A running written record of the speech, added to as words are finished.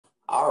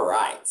All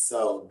right,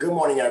 so good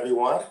morning,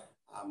 everyone.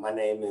 My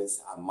name is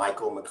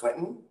Michael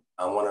McClinton.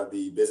 I'm one of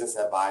the business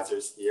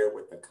advisors here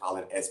with the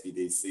Collin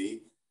SBDC.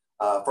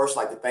 First,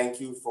 I'd like to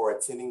thank you for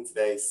attending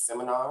today's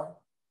seminar.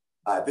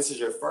 This is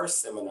your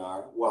first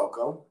seminar,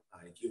 welcome.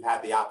 If you've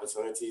had the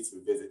opportunity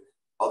to visit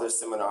other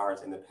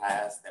seminars in the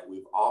past that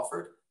we've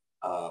offered,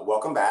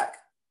 welcome back.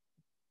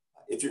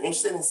 If you're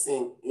interested in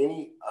seeing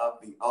any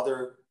of the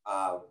other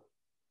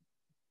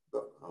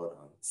hold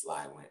on,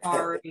 slide went. If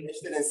you're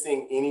interested in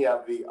seeing any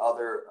of the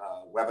other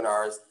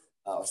webinars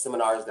or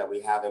seminars that we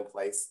have in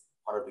place,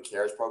 part of the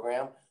CARES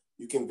program,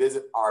 you can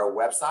visit our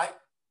website.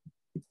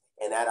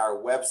 And at our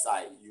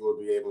website, you will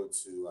be able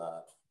to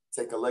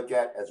take a look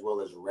at as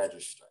well as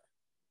register.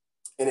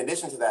 In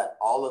addition to that,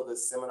 all of the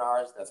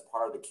seminars that's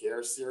part of the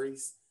CARES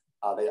series,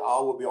 they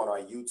all will be on our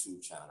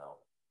YouTube channel.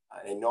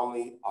 They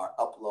normally are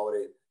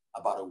uploaded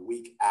about a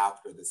week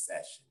after the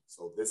session.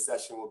 So this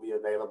session will be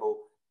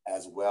available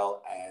as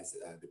well as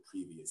the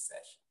previous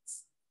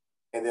sessions.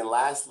 And then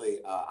lastly,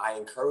 I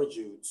encourage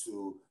you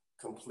to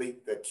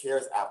complete the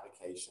CARES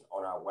application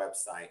on our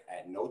website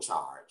at no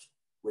charge,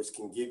 which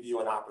can give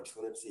you an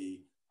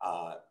opportunity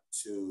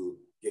to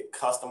get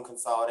custom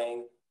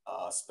consulting,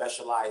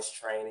 specialized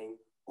training,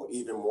 or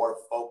even more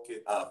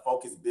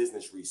focused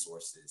business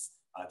resources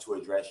to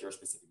address your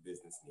specific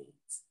business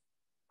needs.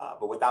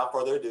 But without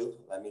further ado,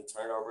 let me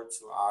turn it over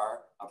to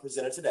our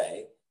presenter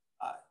today,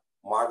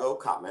 Margot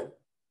Kopman.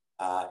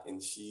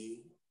 And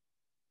she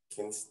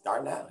can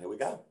start now. Here we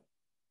go.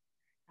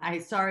 Hi,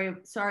 sorry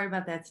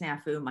about that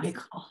snafu,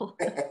 Michael.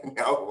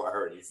 No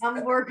worries.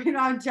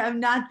 I'm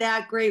not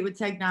that great with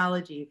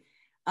technology.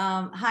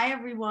 Hi,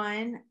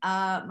 everyone.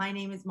 My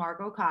name is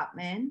Margot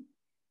Kopman.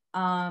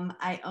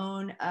 I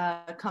own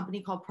a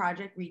company called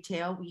Project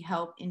Retail. We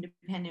help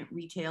independent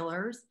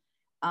retailers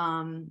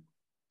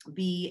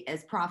be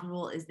as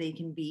profitable as they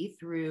can be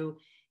through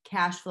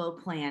cash flow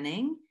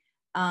planning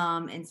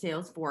and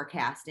sales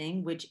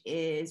forecasting, which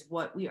is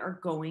what we are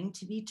going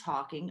to be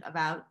talking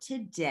about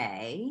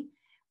today.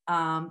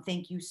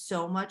 Thank you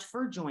so much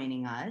for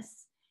joining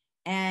us.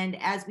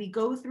 And as we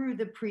go through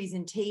the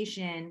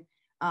presentation,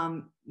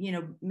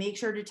 make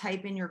sure to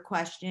type in your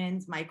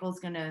questions. Michael's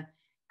going to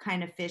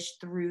kind of fish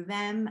through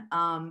them.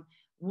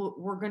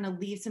 We're going to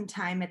leave some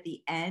time at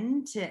the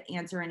end to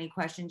answer any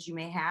questions you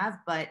may have,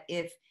 but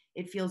if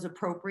it feels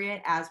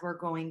appropriate as we're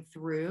going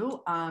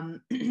through,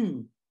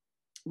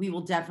 we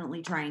will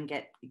definitely try and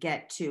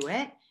get to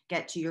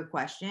your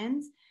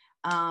questions.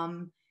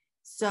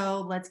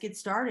 So let's get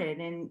started.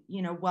 And,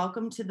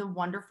 welcome to the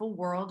wonderful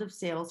world of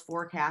sales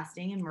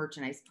forecasting and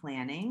merchandise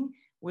planning,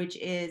 which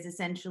is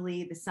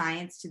essentially the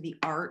science to the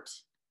art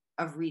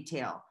of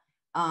retail,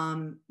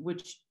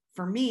 which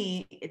for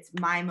me, it's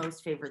my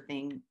most favorite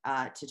thing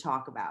to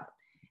talk about.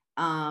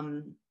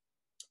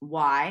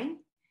 Why?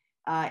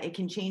 It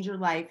can change your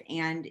life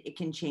and it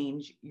can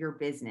change your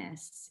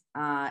business.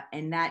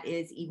 And that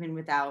is even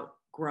without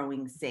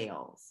growing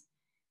sales.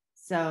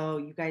 So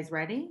you guys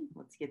ready?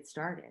 Let's get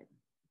started.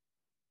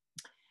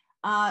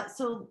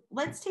 So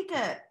let's take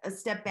a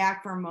step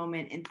back for a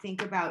moment and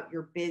think about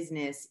your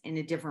business in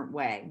a different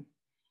way.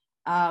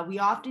 We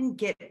often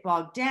get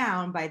bogged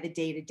down by the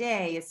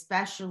day-to-day,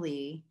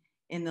 especially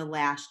in the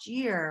last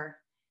year.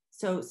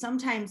 So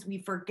sometimes we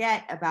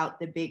forget about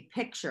the big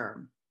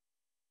picture.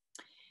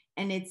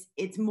 And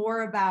it's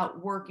more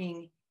about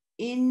working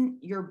in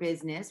your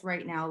business.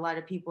 Right now, a lot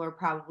of people are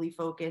probably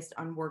focused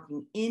on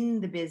working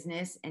in the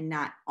business and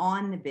not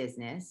on the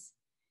business.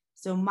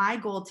 So my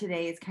goal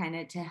today is kind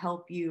of to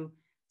help you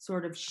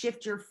sort of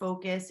shift your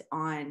focus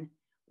on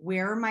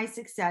where are my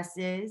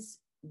successes,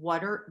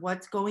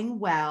 what's going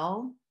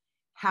well,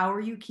 how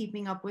are you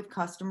keeping up with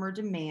customer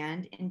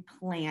demand and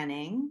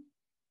planning,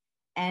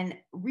 and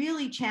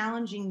really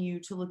challenging you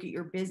to look at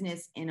your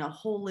business in a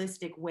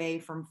holistic way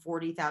from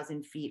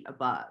 40,000 feet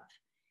above.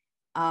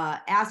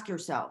 Ask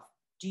yourself,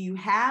 do you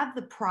have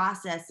the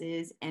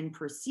processes and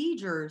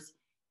procedures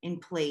in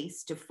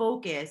place to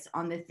focus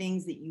on the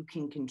things that you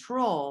can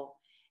control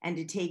and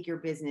to take your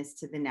business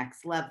to the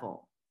next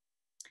level?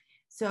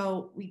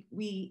 So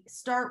we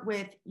start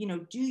with,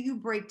 do you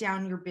break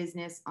down your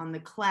business on the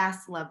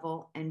class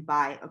level and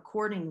buy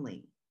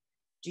accordingly?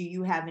 Do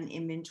you have an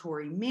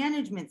inventory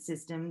management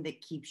system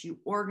that keeps you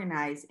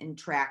organized and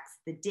tracks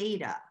the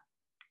data?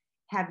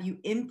 Have you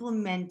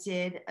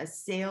implemented a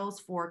sales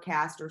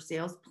forecast or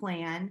sales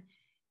plan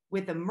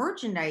with a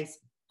merchandise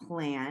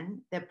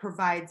plan that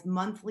provides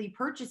monthly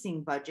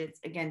purchasing budgets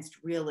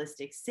against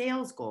realistic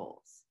sales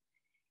goals?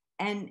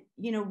 And,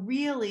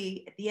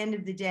 really, at the end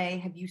of the day,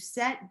 have you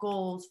set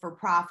goals for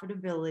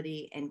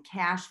profitability and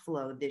cash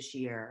flow this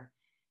year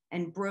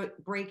and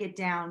break it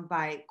down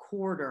by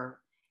quarter,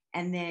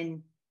 and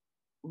then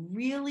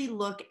really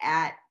look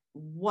at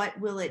what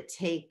will it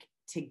take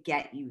to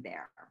get you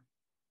there?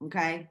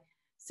 Okay.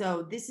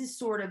 So this is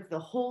sort of the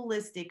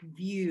holistic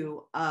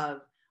view of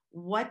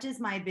what does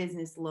my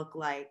business look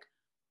like?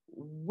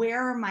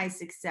 Where are my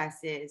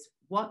successes?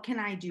 What can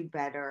I do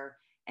better?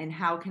 And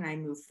how can I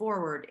move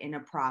forward in a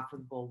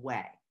profitable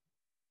way?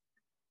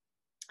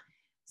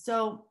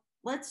 So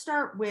let's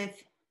start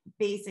with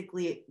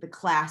basically the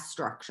class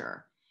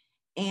structure.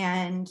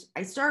 And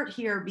I start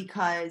here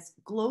because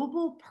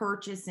global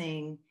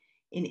purchasing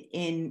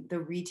in the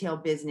retail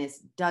business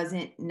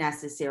doesn't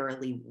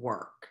necessarily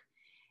work.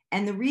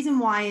 And the reason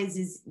why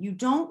is you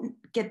don't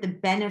get the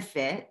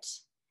benefit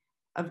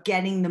of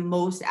getting the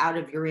most out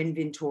of your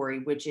inventory,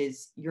 which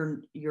is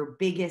your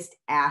biggest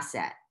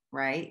asset,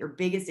 right? Your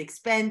biggest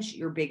expense,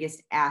 your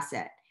biggest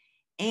asset.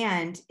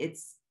 And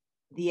it's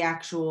the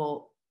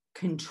actual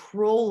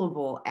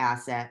controllable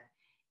asset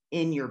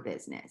in your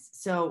business.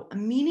 So a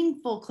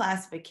meaningful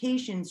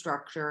classification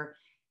structure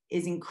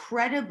is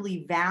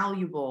incredibly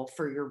valuable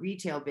for your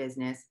retail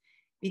business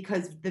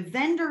because the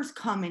vendors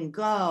come and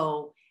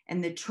go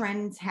and the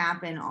trends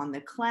happen on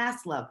the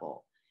class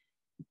level.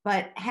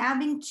 But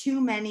having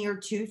too many or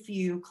too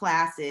few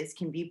classes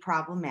can be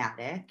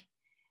problematic.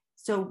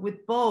 So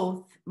with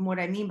both, what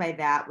I mean by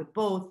that, with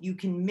both, you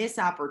can miss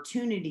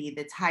opportunity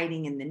that's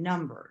hiding in the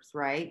numbers,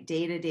 right?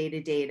 Data,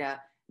 data,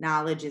 data,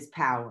 knowledge is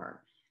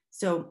power.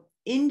 So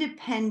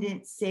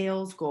independent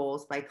sales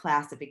goals by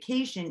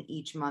classification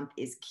each month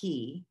is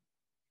key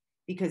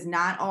because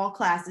not all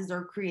classes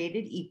are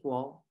created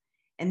equal.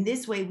 And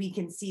this way we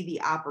can see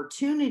the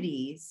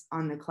opportunities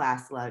on the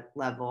class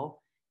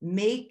level,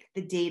 make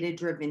the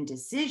data-driven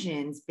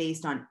decisions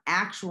based on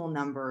actual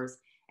numbers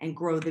and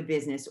grow the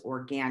business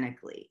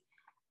organically.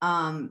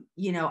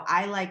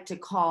 I like to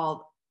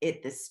call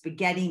it the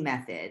spaghetti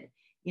method,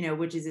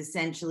 which is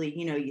essentially,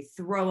 you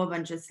throw a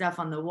bunch of stuff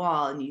on the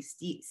wall and you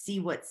see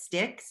what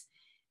sticks.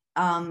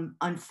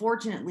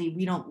 Unfortunately,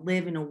 we don't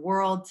live in a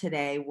world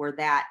today where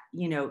that,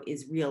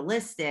 is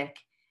realistic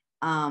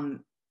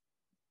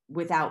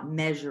without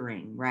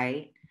measuring,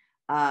 right?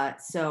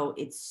 So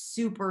it's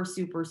super,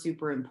 super,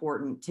 super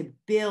important to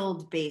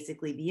build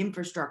basically the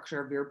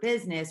infrastructure of your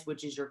business,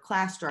 which is your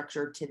class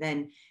structure, to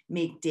then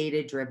make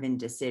data-driven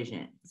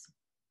decisions.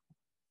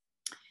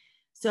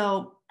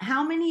 So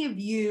how many of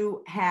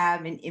you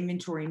have an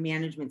inventory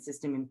management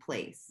system in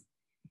place?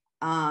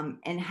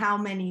 And how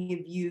many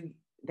of you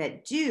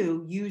that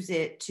do use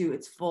it to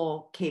its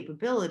full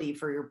capability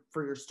for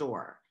your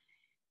store?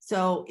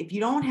 So if you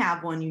don't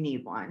have one, you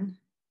need one.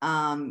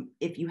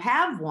 If you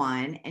have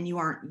one and you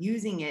aren't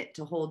using it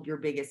to hold your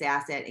biggest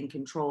asset and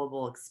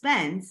controllable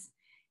expense,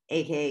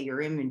 aka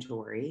your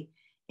inventory,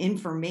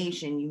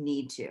 information, you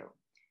need to.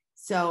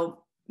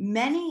 So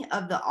many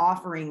of the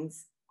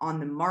offerings on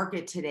the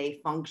market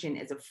today function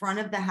as a front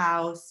of the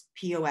house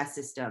POS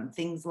system,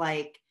 things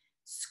like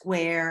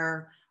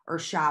Square or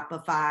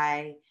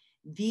Shopify.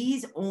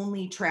 These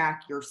only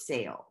track your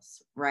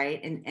sales,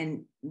 right?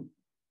 And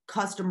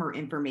customer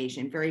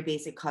information, very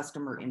basic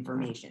customer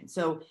information.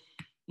 So,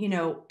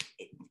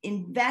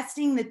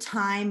 investing the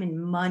time and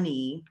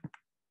money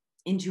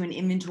into an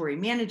inventory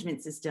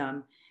management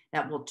system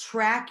that will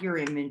track your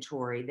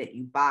inventory that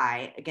you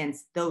buy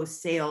against those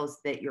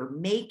sales that you're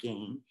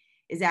making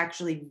is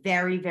actually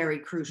very, very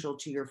crucial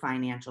to your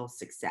financial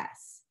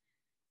success.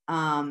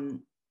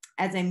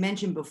 As I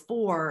mentioned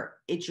before,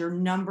 it's your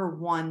number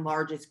one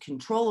largest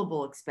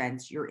controllable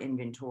expense, your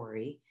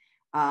inventory.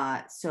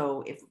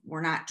 So if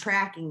we're not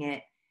tracking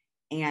it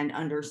and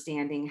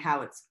understanding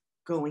how it's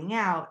going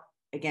out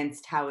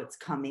against how it's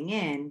coming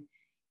in,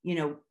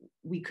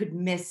 we could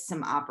miss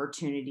some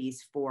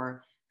opportunities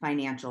for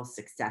financial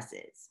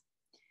successes.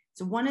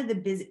 So one of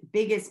the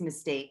biggest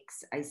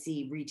mistakes I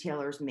see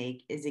retailers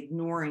make is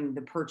ignoring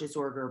the purchase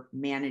order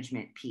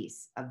management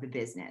piece of the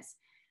business.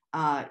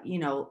 A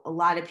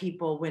lot of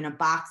people, when a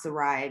box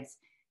arrives,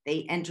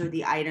 they enter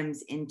the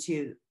items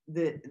into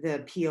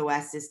the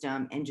POS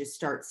system and just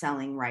start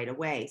selling right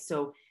away.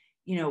 So,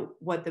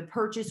 what the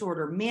purchase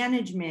order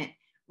management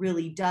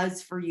really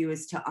does for you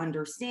is to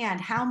understand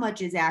how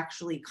much is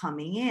actually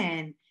coming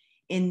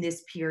in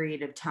this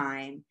period of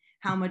time,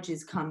 how much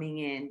is coming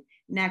in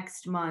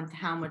next month,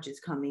 how much is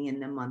coming in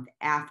the month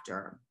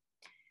after.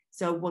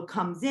 So what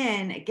comes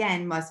in,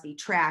 again, must be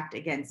tracked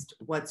against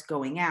what's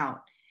going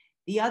out.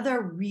 The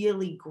other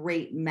really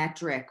great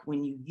metric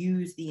when you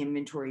use the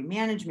inventory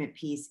management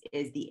piece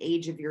is the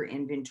age of your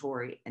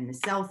inventory and the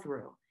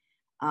sell-through.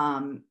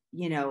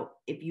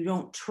 If you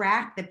don't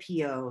track the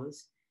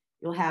POs,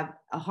 you'll have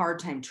a hard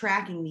time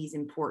tracking these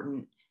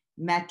important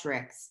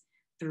metrics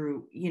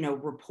through,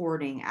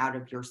 reporting out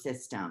of your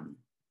system.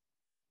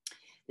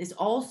 This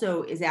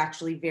also is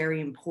actually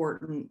very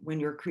important when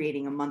you're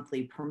creating a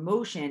monthly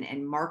promotion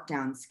and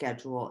markdown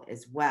schedule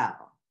as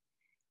well.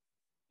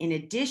 In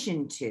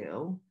addition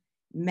to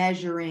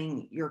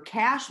measuring your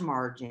cash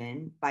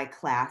margin by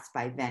class,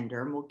 by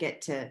vendor, and we'll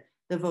get to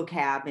the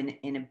vocab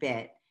in a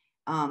bit.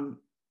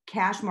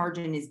 Cash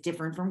margin is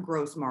different from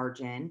gross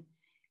margin.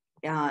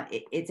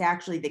 It's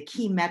actually the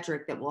key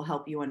metric that will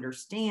help you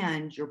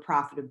understand your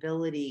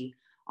profitability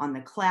on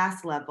the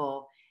class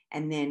level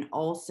and then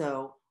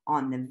also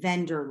on the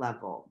vendor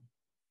level.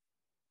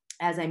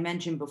 As I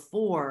mentioned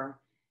before,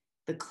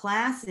 the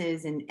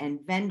classes and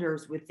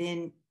vendors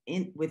within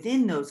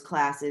those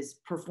classes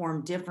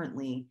perform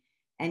differently,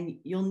 and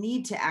you'll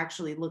need to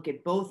actually look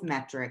at both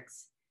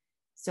metrics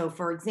So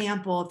for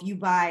example, if you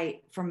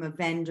buy from a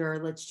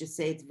vendor, let's just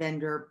say it's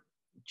vendor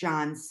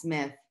John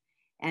Smith,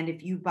 and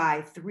if you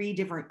buy 3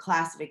 different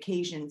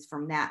classifications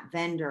from that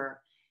vendor,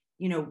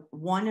 you know,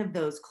 one of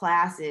those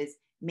classes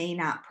may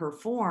not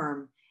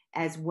perform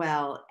as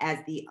well as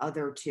the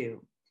other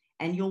 2.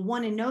 And you'll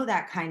want to know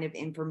that kind of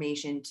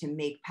information to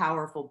make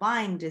powerful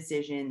buying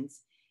decisions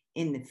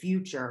in the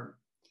future.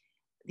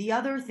 The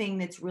other thing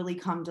that's really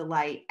come to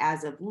light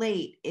as of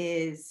late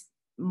is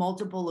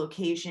multiple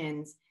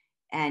locations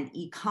and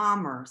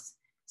e-commerce.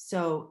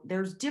 So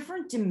there's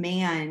different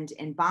demand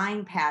and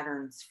buying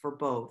patterns for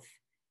both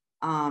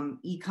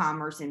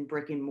e-commerce and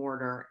brick and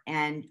mortar.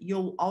 And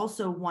you'll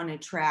also want to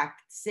track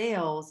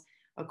sales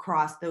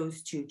across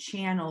those 2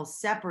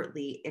 channels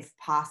separately if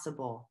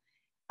possible.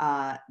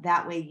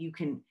 That way you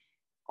can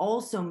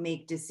also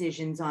make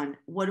decisions on,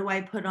 what do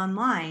I put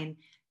online?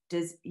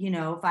 Does, you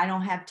know, if I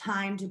don't have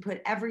time to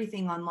put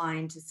everything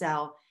online to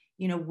sell,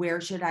 you know,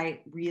 where should I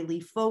really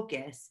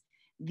focus?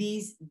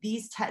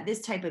 This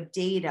type of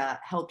data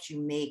helps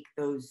you make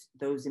those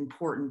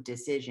important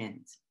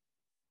decisions.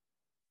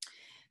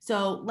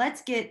 So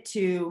let's get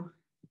to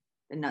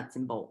the nuts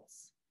and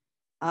bolts.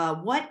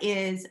 What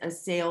is a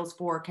sales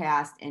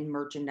forecast and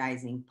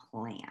merchandising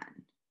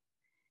plan?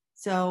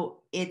 So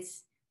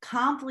it's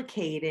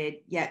complicated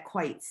yet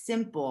quite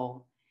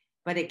simple,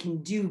 but it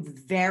can do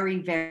very,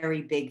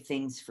 very big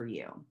things for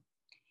you.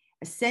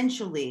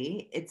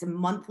 Essentially, it's a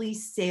monthly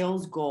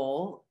sales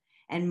goal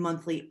and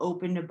monthly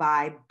open to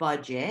buy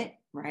budget,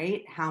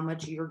 right? How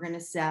much you're going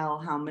to sell,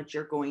 how much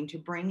you're going to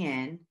bring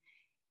in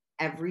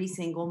every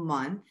single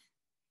month.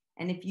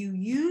 And if you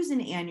use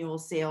an annual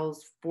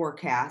sales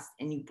forecast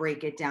and you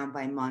break it down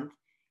by month,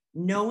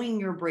 knowing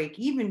your break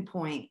even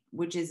point,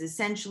 which is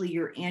essentially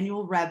your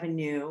annual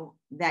revenue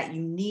that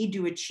you need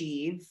to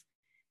achieve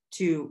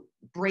to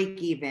break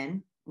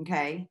even,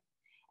 okay?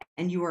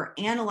 And you are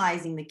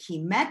analyzing the key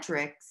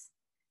metrics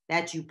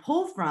that you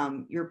pull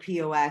from your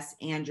POS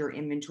and your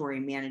inventory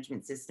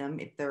management system,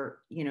 if they're,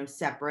 you know,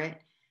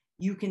 separate,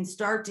 you can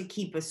start to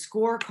keep a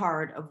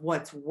scorecard of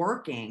what's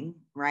working,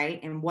 right?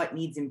 And what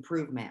needs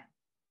improvement.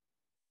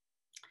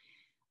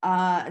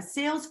 A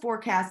sales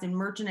forecast and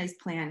merchandise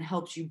plan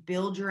helps you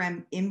build your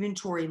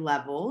inventory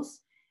levels,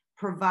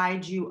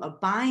 provide you a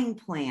buying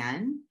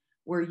plan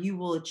where you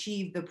will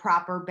achieve the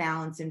proper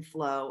balance and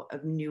flow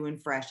of new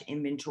and fresh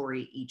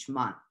inventory each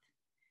month.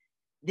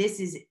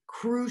 This is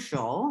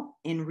crucial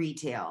in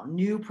retail.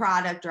 New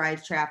product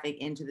drives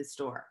traffic into the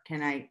store.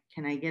 Can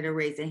I get a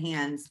raise of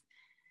hands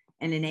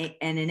and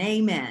an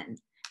amen?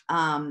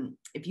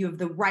 If you have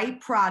the right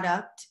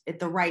product at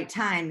the right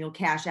time, you'll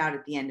cash out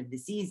at the end of the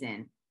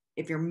season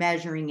if you're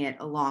measuring it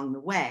along the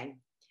way.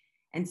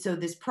 And so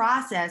this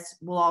process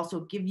will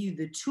also give you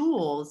the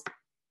tools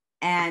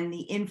and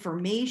the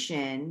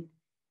information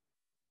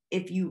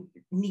if you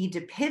need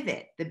to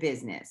pivot the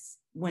business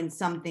when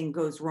something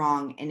goes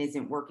wrong and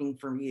isn't working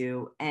for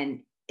you,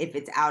 and if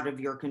it's out of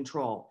your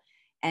control.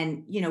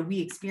 And, you know, we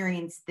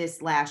experienced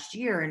this last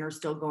year and are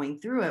still going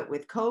through it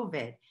with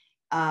COVID.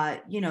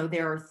 You know,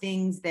 there are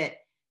things that,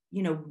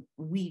 you know,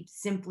 we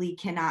simply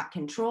cannot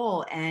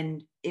control.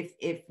 And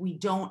if we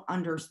don't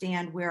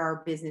understand where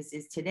our business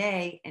is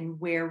today and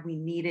where we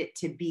need it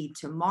to be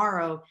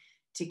tomorrow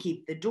to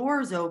keep the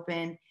doors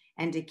open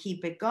and to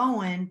keep it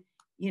going,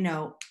 you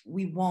know,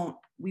 we won't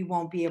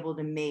be able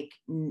to make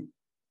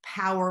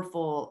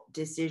powerful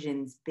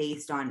decisions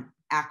based on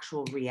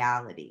actual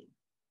reality.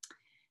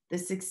 The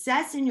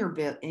success in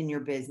your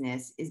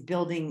business is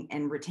building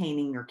and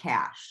retaining your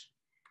cash.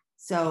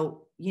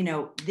 So, you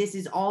know, this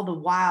is all the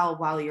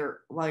while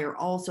you're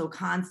also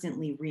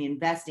constantly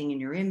reinvesting in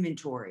your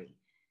inventory.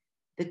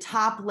 The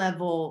top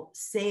level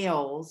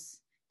sales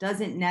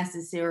doesn't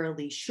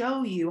necessarily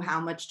show you how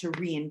much to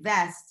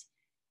reinvest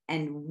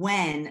and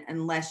when,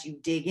 unless you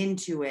dig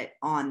into it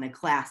on the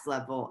class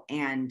level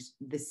and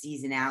the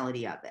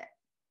seasonality of it.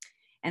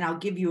 And I'll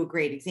give you a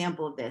great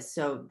example of this.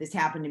 So this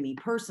happened to me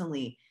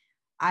personally.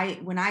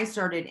 When I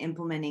started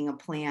implementing a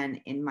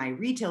plan in my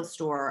retail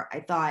store,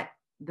 I thought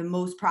the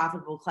most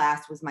profitable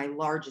class was my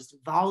largest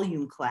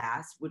volume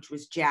class, which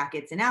was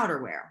jackets and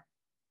outerwear.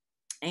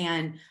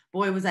 And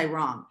boy, was I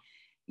wrong.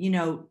 You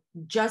know,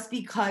 just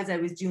because I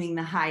was doing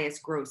the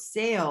highest gross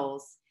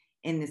sales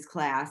in this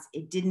class,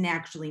 it didn't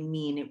actually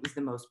mean it was the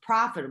most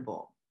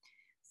profitable.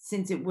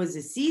 Since it was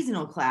a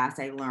seasonal class,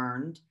 I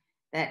learned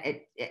that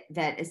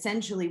that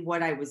essentially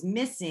what I was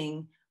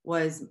missing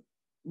was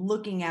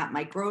looking at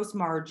my gross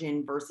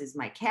margin versus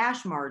my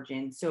cash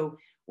margin. So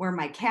where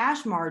my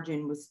cash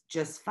margin was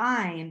just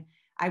fine,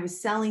 I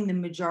was selling the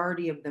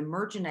majority of the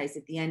merchandise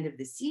at the end of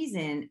the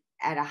season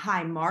at a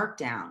high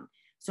markdown.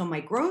 So my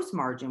gross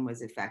margin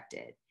was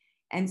affected.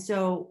 And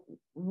so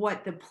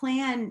what the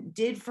plan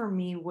did for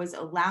me was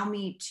allow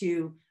me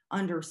to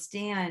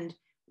understand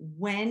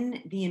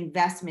when the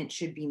investment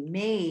should be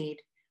made,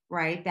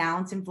 right?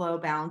 Balance and flow,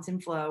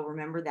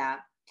 remember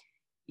that.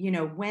 You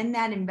know, when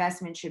that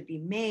investment should be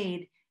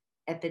made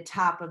at the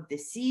top of the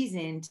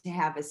season to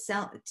have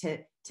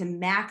to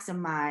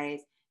maximize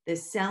the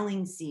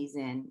selling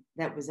season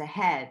that was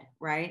ahead,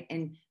 right?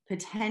 And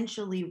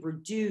potentially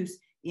reduce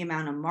the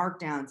amount of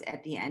markdowns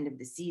at the end of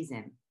the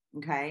season.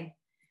 Okay.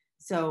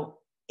 So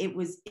it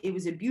was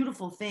a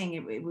beautiful thing.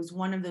 It was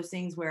one of those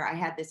things where I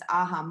had this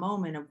aha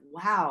moment of,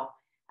 wow,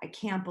 I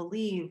can't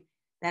believe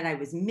that I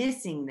was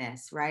missing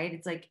this, right?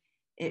 It's like,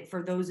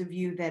 for those of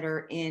you that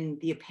are in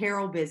the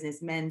apparel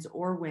business, men's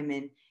or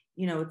women,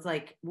 it's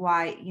like,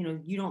 why,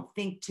 you don't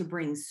think to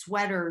bring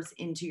sweaters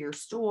into your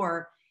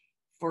store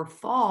for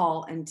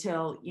fall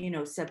until,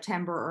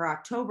 September or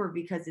October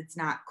because it's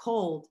not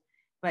cold,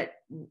 but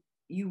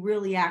you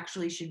really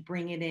actually should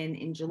bring it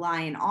in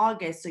July and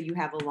August so you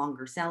have a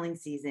longer selling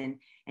season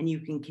and you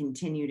can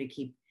continue to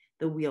keep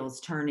the wheels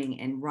turning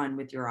and run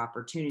with your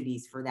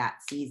opportunities for that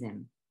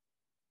season.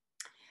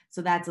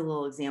 So that's a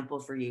little example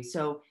for you.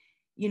 So,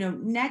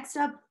 next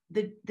up,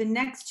 the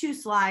next two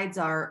slides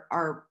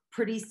are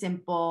pretty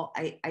simple.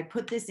 I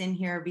put this in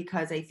here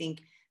because I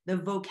think the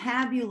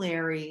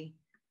vocabulary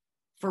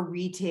for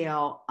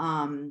retail,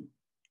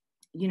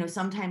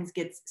 sometimes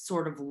gets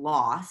sort of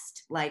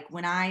lost. Like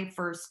when I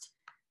first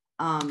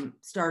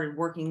started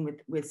working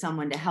with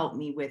someone to help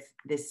me with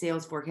this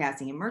sales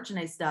forecasting and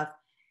merchandise stuff,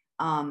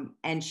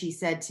 and she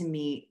said to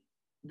me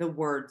the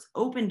words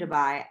open to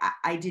buy,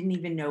 I didn't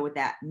even know what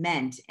that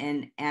meant.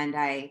 And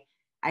I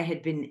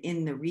had been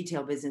in the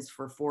retail business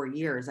for 4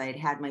 years. I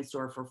had my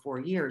store for 4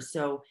 years.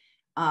 So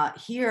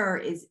here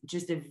is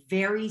just a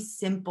very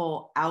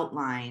simple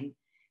outline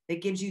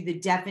that gives you the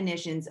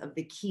definitions of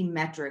the key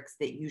metrics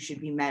that you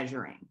should be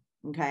measuring.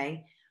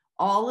 Okay.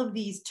 All of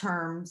these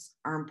terms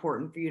are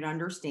important for you to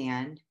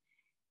understand.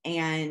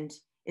 And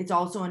it's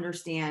also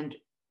understand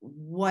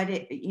what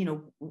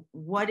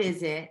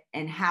is it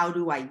and how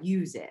do I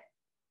use it?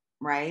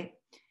 Right.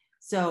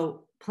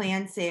 So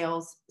planned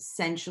sales,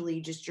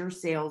 essentially just your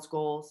sales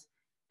goals.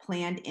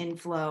 Planned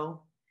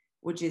inflow,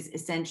 which is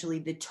essentially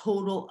the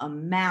total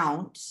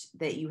amount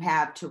that you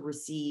have to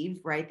receive,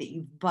 right? That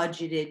you've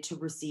budgeted to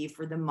receive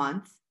for the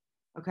month,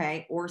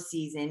 okay? Or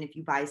season if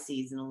you buy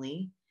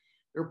seasonally.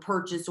 Your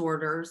purchase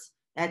orders,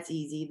 that's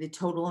easy. The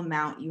total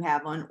amount you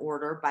have on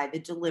order by the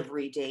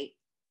delivery date,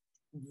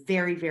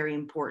 very, very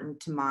important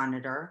to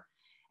monitor.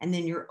 And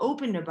then your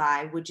open to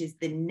buy, which is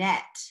the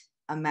net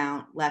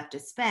amount left to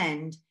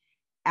spend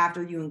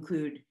after you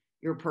include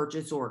your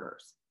purchase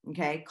orders,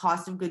 okay?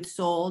 Cost of goods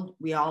sold,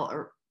 we all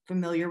are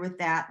familiar with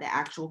that, the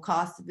actual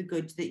cost of the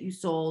goods that you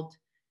sold,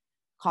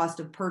 cost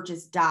of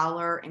purchase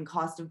dollar, and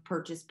cost of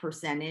purchase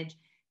percentage.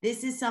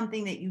 This is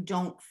something that you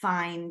don't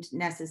find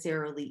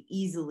necessarily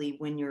easily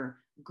when you're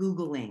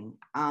Googling.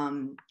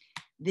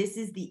 This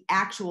is the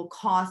actual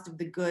cost of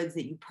the goods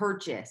that you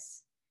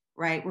purchase,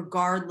 right?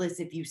 Regardless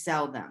if you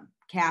sell them.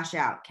 Cash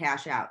out,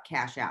 cash out,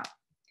 cash out.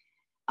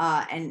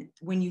 And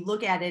when you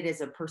look at it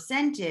as a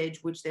percentage,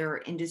 which there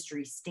are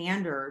industry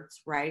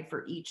standards, right,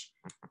 for each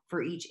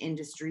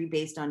industry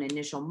based on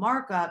initial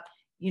markup,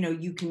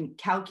 you can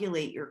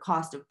calculate your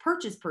cost of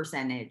purchase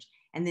percentage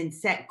and then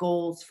set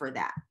goals for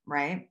that,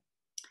 right?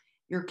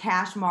 Your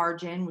cash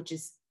margin, which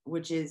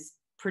is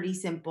pretty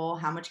simple,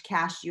 how much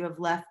cash you have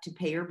left to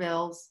pay your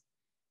bills.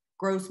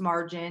 Gross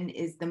margin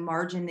is the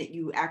margin that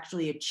you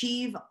actually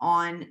achieve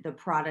on the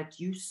product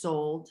you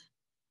sold.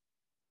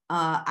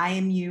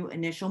 IMU,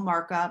 initial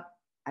markup,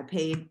 I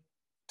paid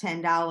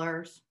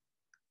 $10.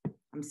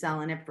 I'm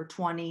selling it for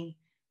 20.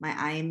 My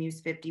IMU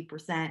is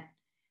 50%.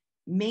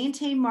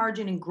 Maintain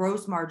margin and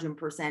gross margin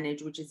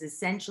percentage, which is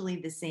essentially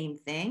the same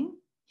thing.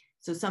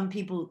 So some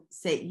people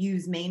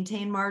use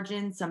maintain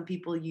margin. Some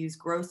people use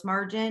gross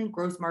margin.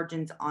 Gross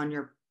margin's on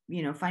your,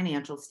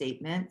 financial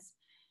statements.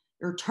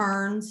 Your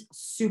turns,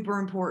 super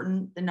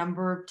important. The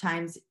number of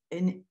times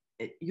in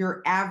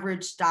your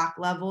average stock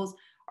levels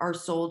are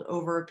sold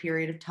over a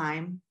period of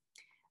time.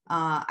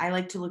 I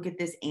like to look at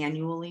this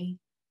annually.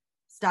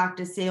 Stock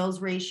to sales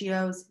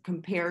ratios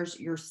compares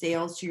your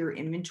sales to your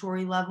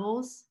inventory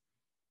levels.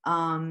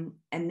 And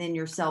then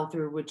your sell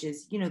through, which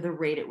is, the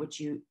rate at which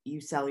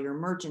you sell your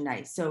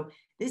merchandise. So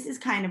this is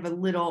kind of a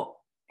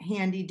little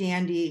handy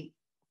dandy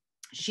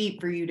sheet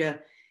for you to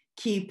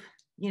keep,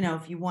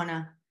 if you want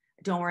to,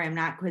 don't worry, I'm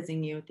not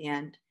quizzing you at the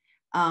end.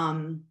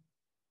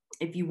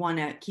 If you want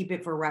to keep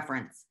it for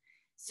reference.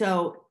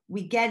 So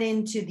we get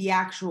into the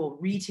actual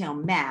retail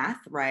math,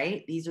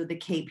 right? These are the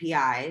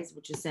KPIs,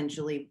 which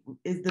essentially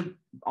is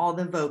all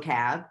the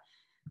vocab.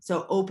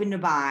 So open to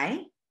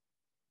buy,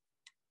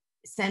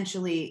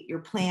 essentially your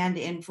planned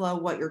inflow,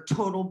 what your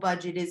total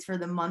budget is for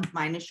the month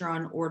minus your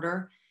on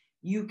order.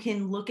 You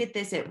can look at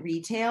this at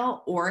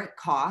retail or at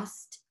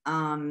cost.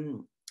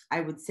 I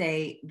would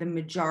say the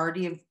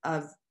majority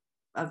of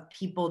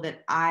people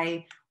that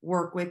I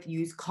work with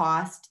use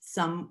cost.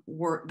 Some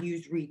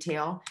use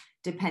retail,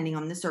 depending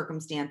on the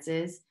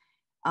circumstances.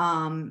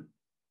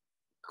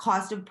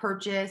 Cost of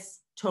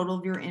purchase, total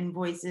of your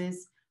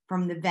invoices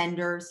from the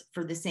vendors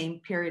for the same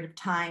period of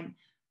time.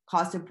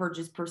 Cost of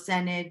purchase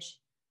percentage,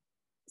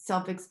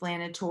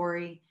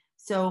 self-explanatory.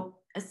 So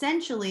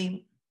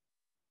essentially,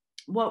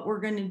 what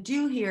we're going to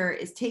do here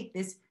is take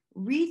this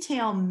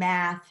retail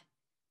math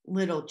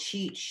little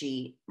cheat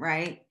sheet,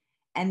 right?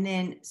 And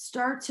then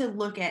start to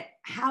look at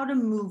how to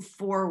move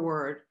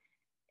forward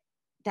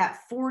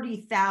that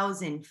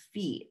 40,000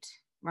 feet,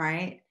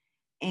 right?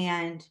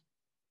 And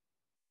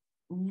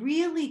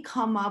really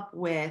come up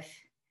with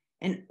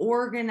an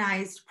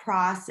organized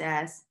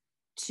process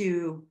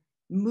to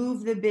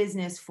move the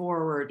business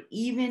forward,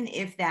 even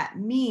if that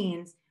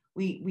means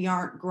we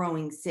aren't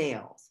growing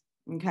sales,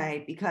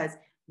 okay? Because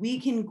we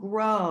can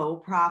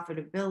grow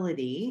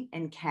profitability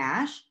and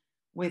cash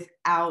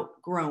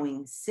without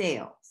growing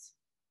sales.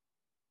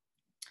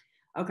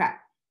 Okay,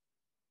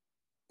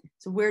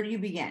 so where do you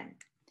begin?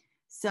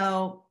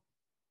 So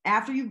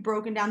after you've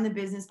broken down the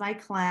business by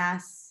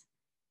class,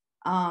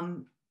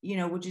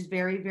 which is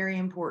very, very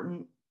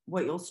important,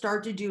 what you'll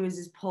start to do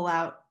is pull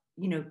out,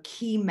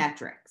 key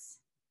metrics.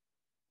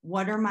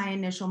 What are my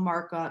initial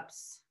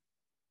markups?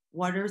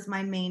 What is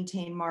my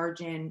maintained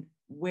margin?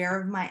 Where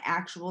have my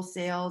actual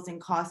sales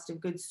and cost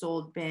of goods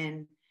sold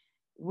been?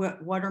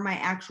 What are my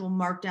actual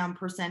markdown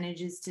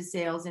percentages to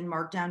sales and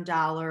markdown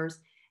dollars?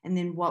 And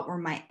then what were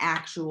my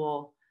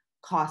actual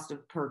cost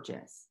of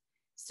purchase?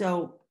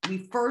 So we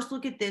first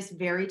look at this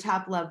very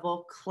top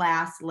level,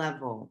 class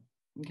level,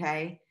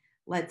 okay?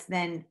 Let's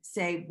then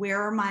say,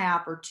 where are my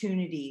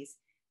opportunities?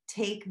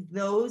 Take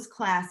those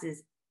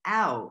classes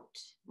out,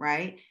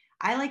 right?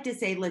 I like to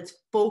say, let's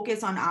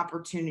focus on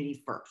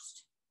opportunity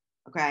first,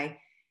 okay?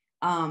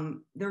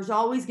 There's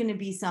always going to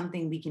be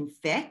something we can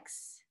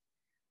fix.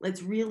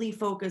 Let's really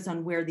focus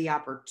on where the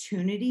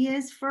opportunity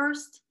is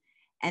first,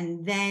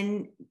 and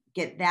then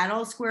get that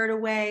all squared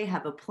away,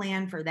 have a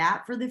plan for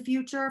that for the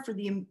future, for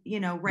the,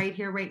 right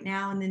here, right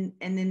now, and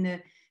then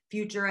the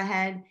future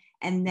ahead.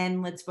 And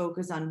then let's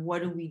focus on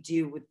what do we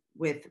do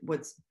with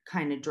what's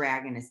kind of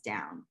dragging us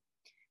down.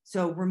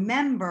 So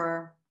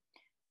remember,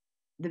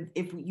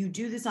 if you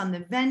do this on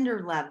the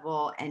vendor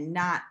level and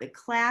not the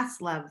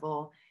class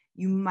level,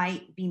 you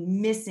might be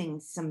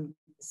missing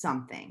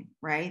something,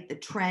 right? The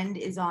trend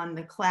is on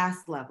the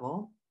class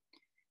level.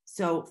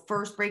 So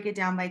first break it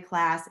down by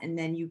class, and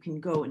then you can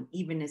go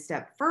even a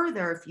step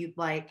further if you'd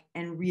like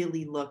and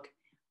really look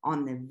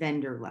on the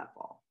vendor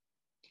level.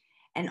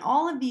 And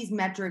all of these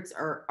metrics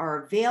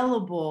are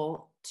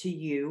available to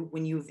you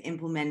when you've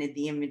implemented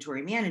the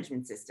inventory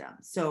management system.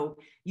 So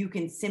you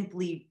can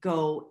simply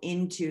go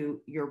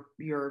into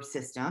your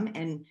system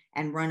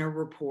and run a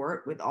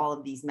report with all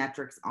of these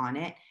metrics on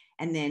it,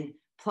 and then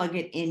plug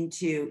it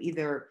into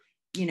either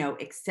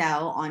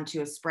Excel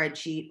onto a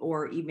spreadsheet,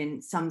 or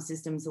even some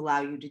systems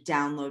allow you to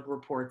download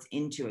reports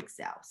into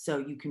Excel, so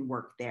you can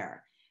work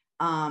there.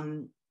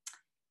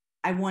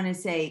 I want to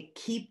say,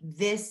 keep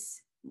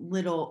this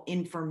little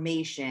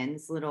information,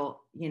 this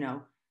little,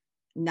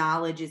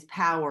 knowledge is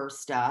power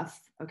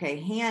stuff, okay,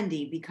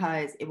 handy,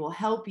 because it will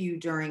help you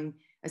during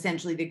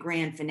essentially the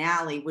grand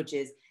finale, which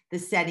is the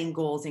setting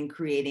goals and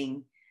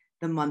creating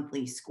the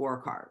monthly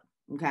scorecard,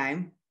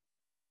 okay?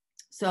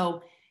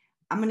 So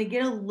I'm going to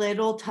get a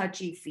little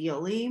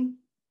touchy-feely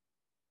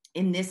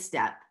in this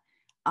step.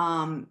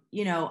 I'm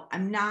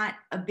not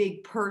a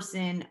big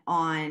person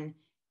on,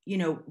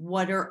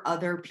 what are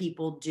other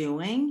people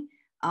doing?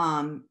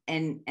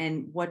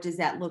 And what does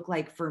that look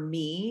like for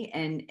me?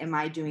 And am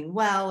I doing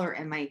well, or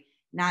am I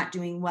not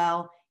doing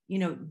well?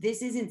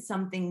 This isn't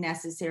something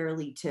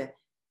necessarily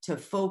to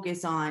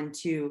focus on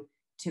to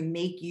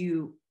make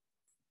you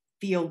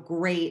feel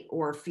great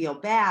or feel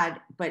bad,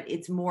 but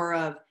it's more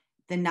of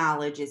the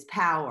knowledge is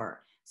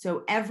power.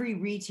 So every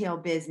retail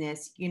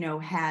business,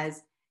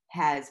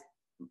 has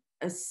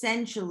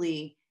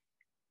essentially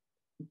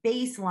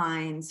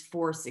baselines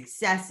for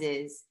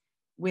successes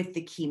with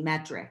the key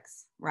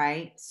metrics,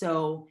 right?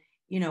 So,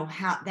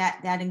 how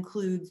that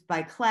includes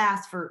by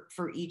class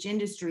for each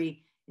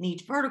industry and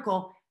each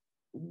vertical,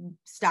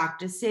 stock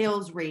to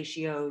sales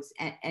ratios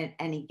at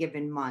any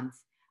given month,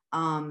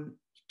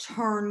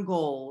 turn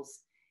goals,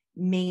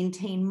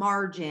 maintain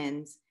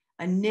margins,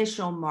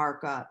 initial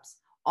markups,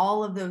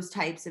 all of those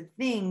types of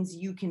things.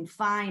 You can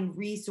find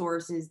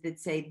resources that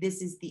say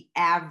this is the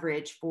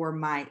average for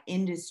my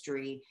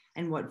industry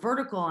and what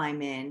vertical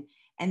I'm in.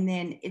 And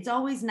then it's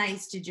always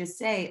nice to just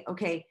say,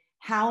 okay,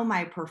 how am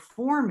I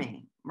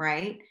performing,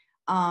 right?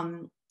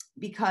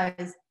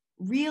 Because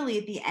really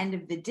at the end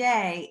of the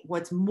day,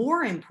 what's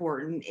more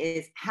important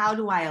is how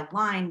do I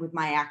align with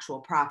my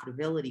actual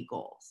profitability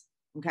goals,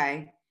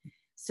 okay?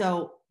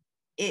 So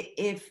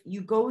if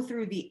you go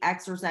through the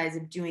exercise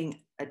of doing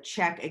a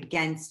check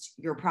against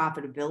your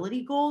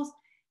profitability goals,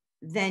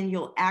 then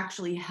you'll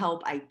actually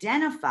help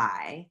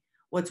identify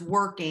what's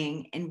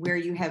working and where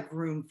you have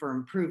room for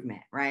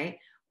improvement, right?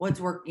 What's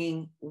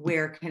working,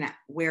 where can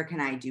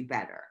I do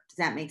better? Does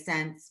that make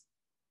sense?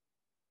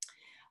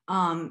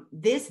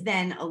 This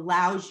then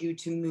allows you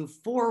to move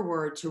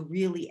forward to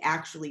really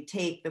actually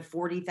take the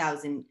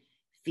 40,000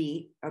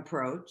 feet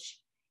approach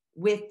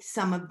with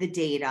some of the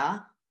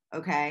data,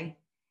 okay,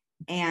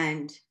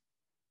 and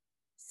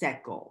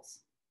set goals.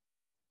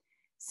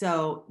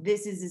 So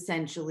this is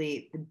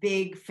essentially the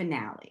big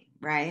finale,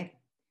 right?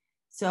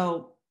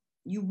 So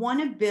you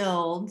want to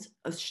build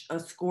a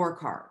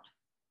scorecard.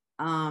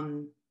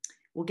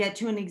 We'll get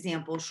to an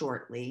example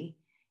shortly.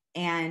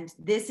 And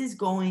this is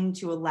going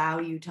to allow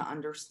you to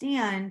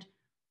understand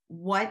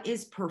what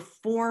is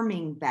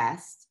performing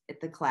best at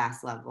the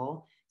class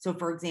level. So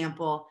for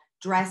example,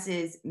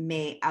 dresses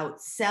may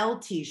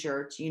outsell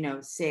t-shirts,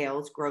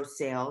 sales, gross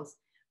sales,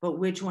 but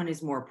which one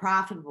is more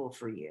profitable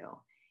for you?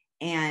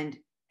 And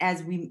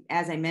as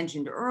I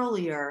mentioned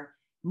earlier,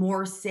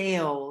 more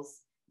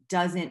sales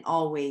doesn't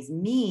always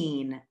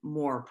mean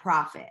more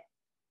profit,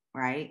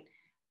 right?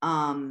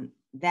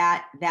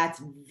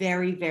 That's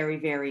very, very,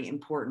 very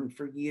important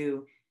for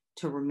you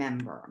to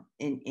remember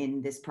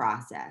in this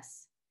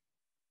process.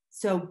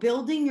 So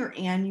building your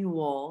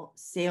annual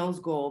sales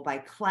goal by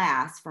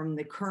class from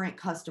the current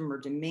customer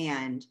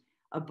demand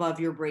above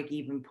your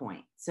break-even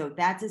point. So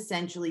that's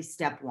essentially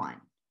step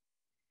one.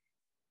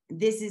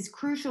 This is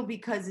crucial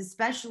because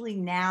especially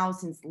now,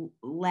 since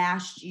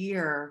last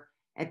year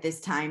at this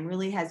time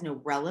really has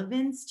no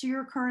relevance to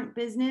your current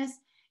business,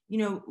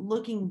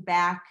 looking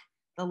back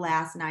the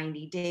last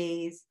 90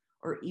 days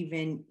or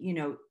even,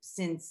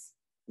 since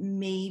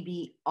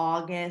maybe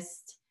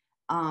August,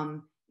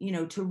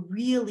 to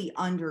really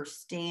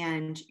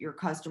understand your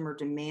customer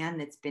demand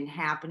that's been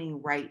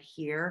happening right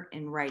here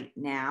and right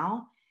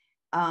now.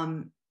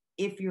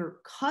 If your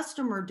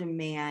customer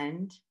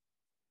demand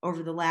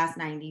over the last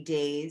 90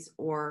 days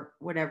or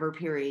whatever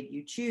period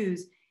you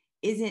choose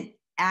isn't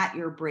at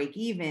your break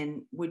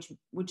even, which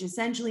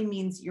essentially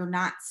means you're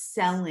not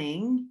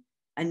selling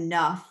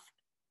enough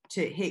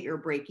to hit your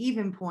break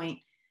even point,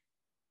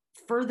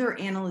 further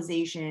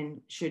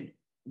analyzation should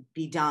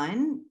be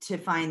done to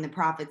find the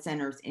profit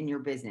centers in your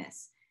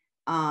business.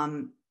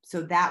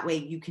 So that way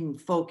you can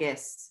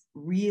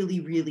really,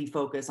 really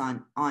focus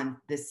on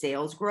the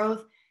sales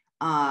growth.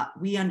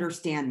 We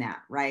understand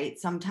that, right?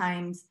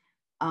 Sometimes,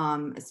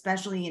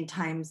 especially in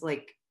times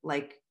like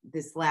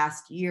this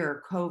last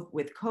year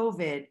with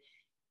COVID,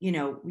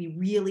 we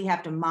really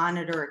have to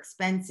monitor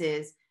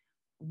expenses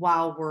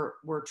while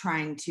we're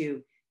trying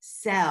to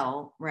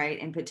sell, right?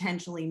 And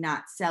potentially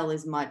not sell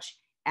as much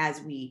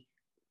as we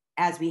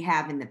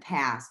have in the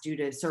past due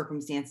to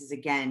circumstances,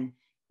 again,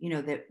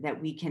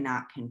 that we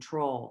cannot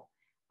control.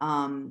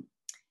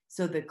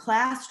 So the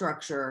class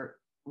structure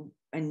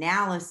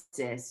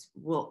analysis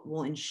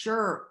will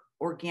ensure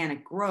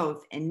organic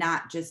growth and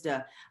not just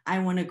I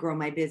want to grow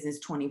my business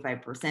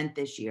 25%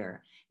 this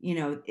year.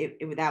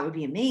 That would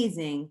be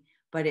amazing,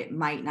 but it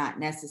might not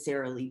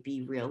necessarily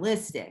be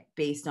realistic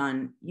based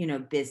on,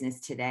 business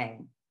today.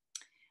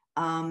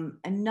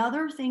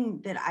 Another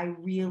thing that I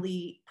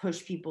really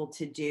push people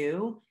to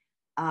do,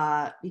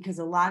 because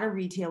a lot of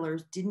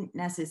retailers didn't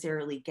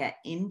necessarily get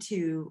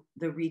into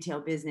the retail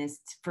business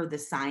for the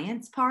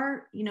science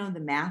part, the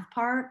math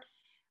part,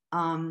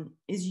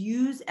 is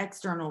use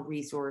external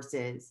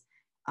resources.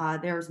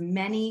 There's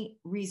many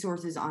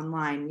resources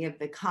online. We have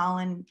the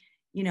Colin,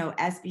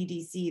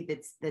 SBDC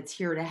that's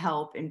here to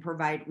help and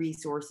provide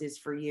resources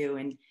for you,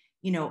 and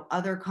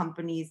other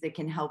companies that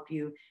can help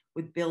you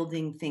with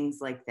building things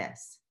like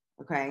this.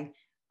 Okay.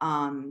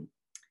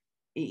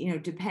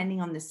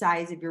 Depending on the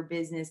size of your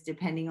business,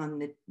 depending on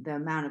the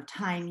amount of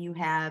time you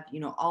have,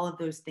 all of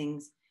those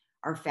things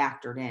are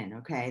factored in.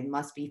 Okay.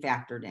 Must be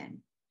factored in.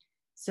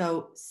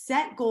 So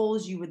set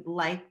goals you would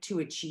like to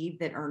achieve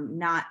that are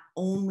not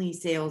only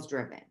sales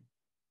driven.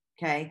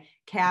 Okay.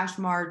 Cash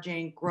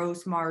margin,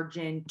 gross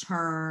margin,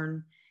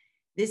 turn.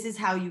 This is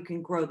how you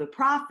can grow the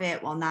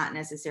profit while not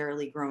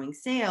necessarily growing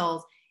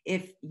sales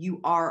if you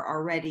are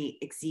already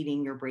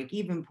exceeding your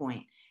break-even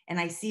point. And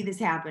I see this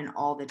happen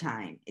all the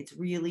time. It's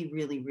really,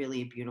 really,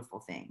 really a beautiful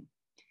thing.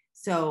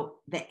 So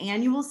the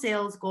annual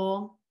sales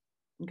goal,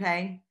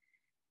 okay,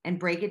 and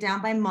break it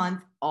down by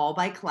month, all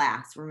by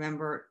class.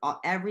 Remember,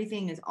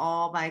 everything is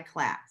all by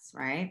class,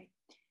 right?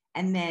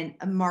 And then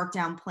a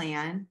markdown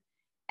plan,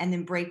 and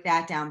then break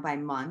that down by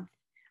month,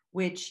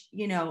 which,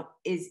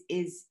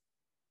 is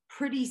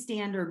pretty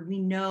standard. We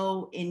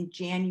know in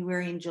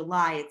January and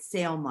July, it's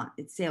sale month,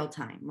 it's sale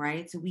time,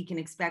 right? So we can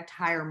expect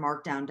higher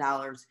markdown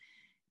dollars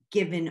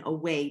given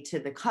away to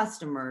the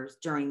customers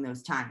during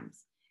those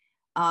times.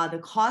 The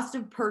cost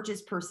of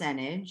purchase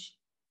percentage,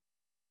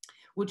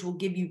 which will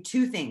give you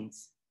two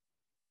things: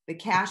 the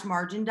cash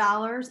margin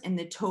dollars and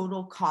the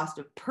total cost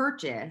of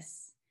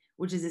purchase,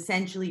 which is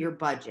essentially your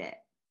budget.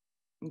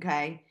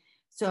 Okay.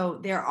 So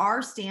there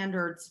are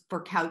standards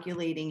for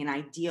calculating an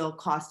ideal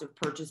cost of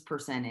purchase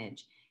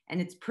percentage, and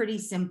it's pretty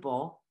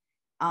simple.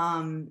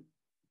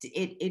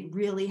 It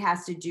really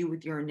has to do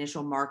with your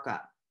initial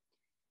markup.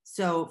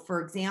 So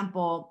for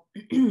example,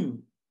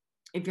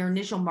 if your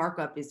initial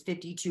markup is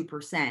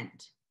 52%,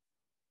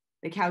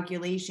 the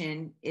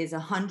calculation is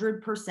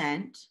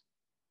 100%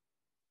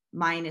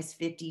 minus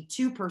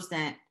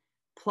 52%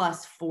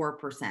 plus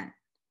 4%.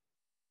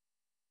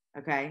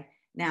 Okay.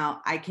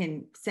 Now I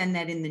can send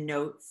that in the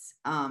notes.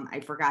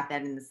 I forgot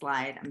that in the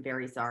slide. I'm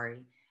very sorry.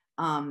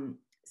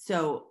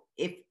 So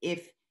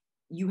if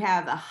you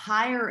have a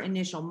higher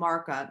initial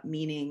markup,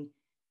 meaning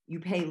you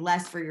pay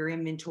less for your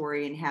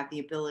inventory and have the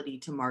ability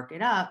to mark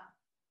it up,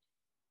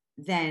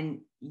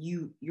 then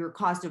your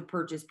cost of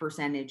purchase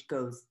percentage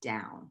goes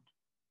down,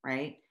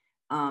 right?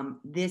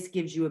 This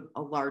gives you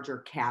a larger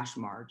cash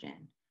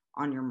margin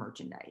on your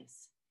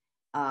merchandise.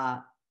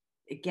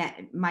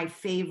 again, my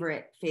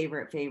favorite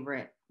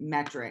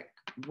metric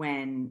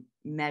when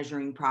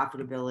measuring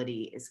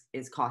profitability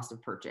is cost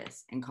of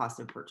purchase and cost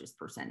of purchase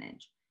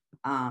percentage.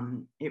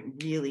 It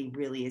really,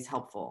 really is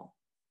helpful.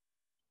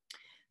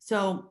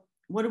 So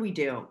what do we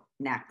do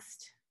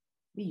next?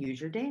 We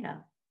use your data.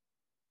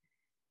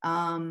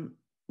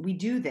 We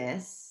do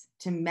this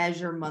to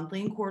measure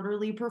monthly and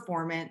quarterly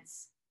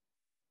performance.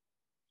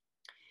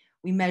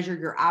 We measure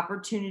your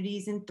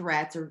opportunities and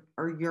threats,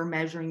 or you're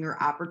measuring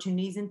your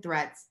opportunities and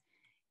threats.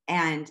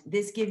 And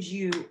this gives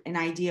you an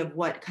idea of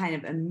what kind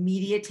of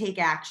immediate take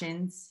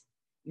actions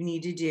you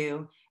need to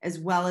do, as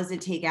well as a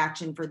take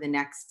action for the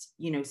next,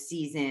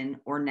 season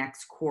or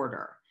next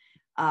quarter.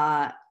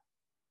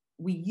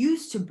 We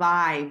used to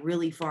buy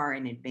really far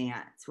in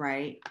advance,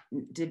 right?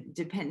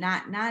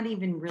 Not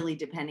even really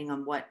depending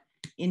on what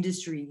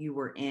industry you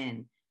were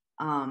in,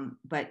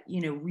 but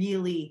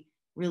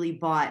really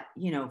bought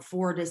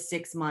 4 to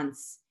 6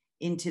 months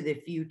into the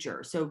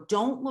future. So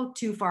don't look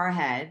too far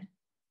ahead,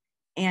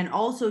 and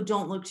also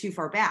don't look too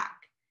far back,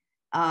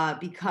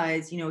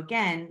 because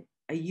again,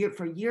 a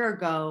year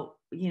ago,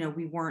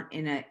 we weren't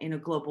in a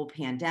global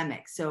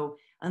pandemic. So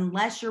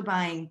unless you're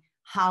buying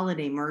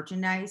holiday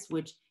merchandise,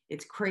 which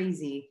it's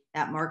crazy,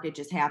 that market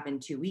just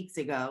happened 2 weeks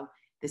ago.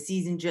 The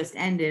season just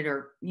ended,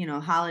 or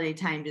holiday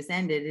time just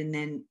ended, and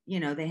then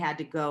they had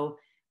to go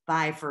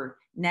buy for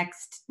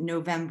next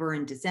November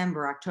and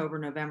December, October,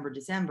 November,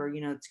 December.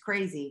 It's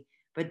crazy,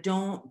 but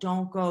don't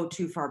go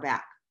too far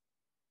back.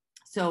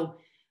 So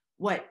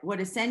what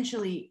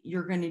essentially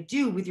you're going to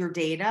do with your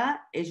data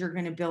is you're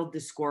going to build the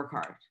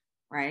scorecard,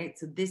 right?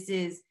 So this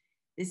is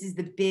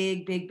the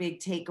big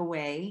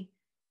takeaway.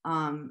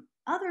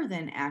 Other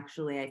than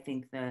actually, I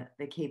think the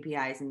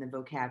KPIs and the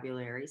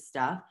vocabulary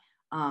stuff,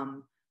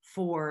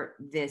 for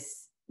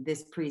this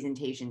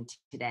presentation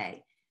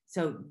today.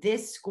 So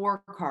this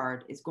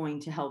scorecard is going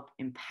to help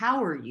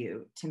empower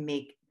you to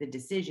make the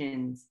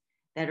decisions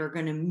that are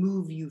going to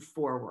move you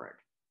forward.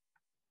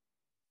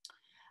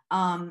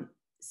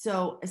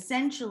 So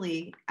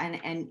essentially,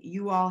 and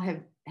you all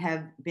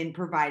have been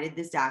provided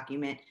this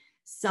document.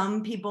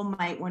 Some people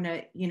might want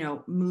to,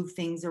 move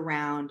things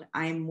around.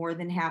 I'm more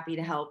than happy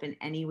to help in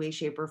any way,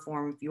 shape, or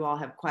form. If you all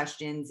have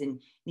questions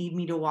and need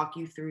me to walk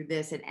you through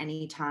this at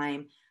any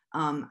time,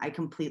 I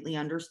completely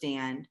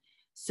understand.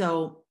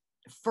 So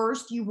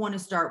first, you want to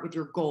start with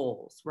your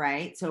goals,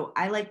 right? So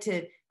I like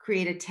to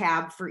create a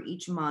tab for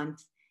each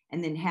month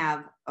and then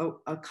have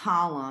a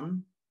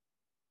column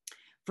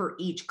for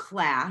each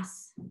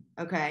class,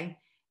 okay?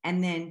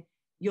 And then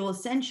you'll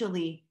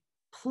essentially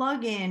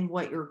plug in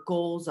what your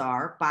goals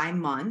are by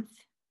month,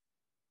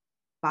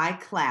 by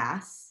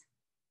class,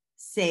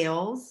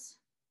 sales,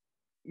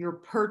 your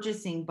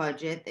purchasing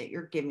budget that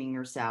you're giving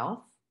yourself,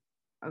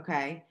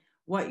 okay?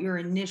 What your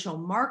initial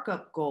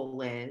markup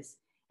goal is,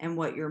 and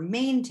what your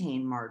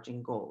maintain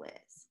margin goal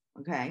is,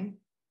 okay?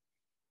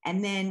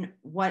 And then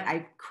what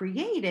I've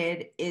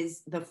created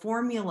is the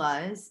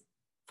formulas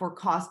for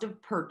cost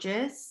of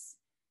purchase,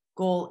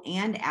 goal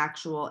and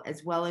actual,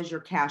 as well as your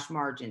cash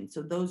margin.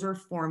 So those are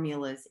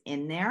formulas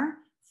in there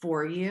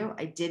for you.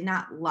 I did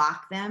not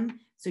lock them,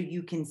 so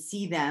you can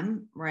see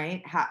them,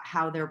 right?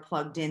 How they're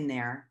plugged in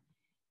there.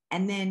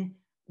 And then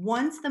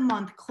once the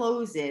month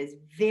closes,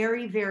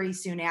 very, very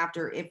soon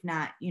after, if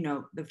not,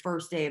 the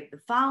first day of the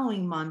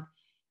following month,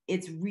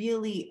 it's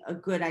really a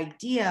good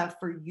idea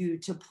for you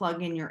to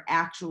plug in your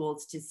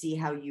actuals to see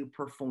how you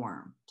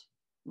performed,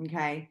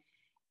 okay?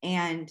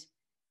 And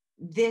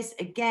this,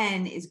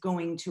 again, is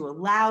going to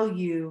allow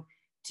you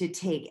to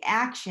take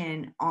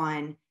action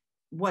on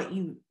what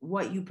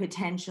you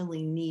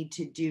potentially need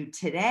to do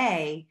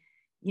today,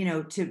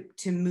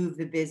 to move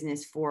the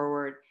business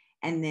forward,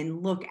 and then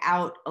look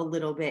out a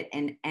little bit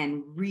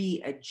and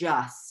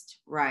readjust,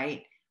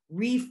 right?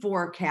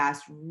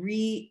 Reforecast,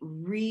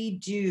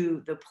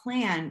 redo the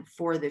plan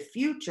for the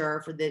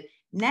future, for the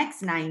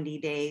next 90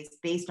 days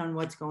based on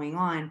what's going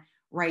on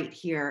right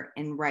here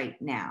and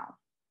right now.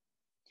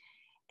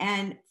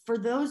 And for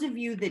those of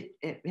you that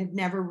have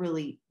never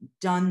really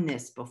done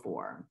this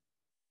before,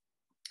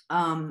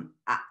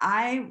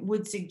 I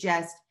would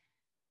suggest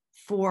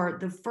for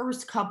the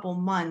first couple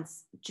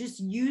months, just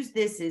use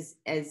this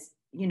as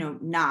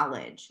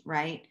knowledge,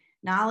 right?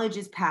 Knowledge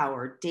is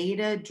power.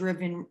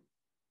 Data-driven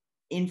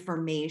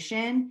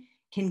information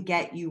can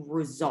get you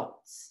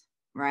results,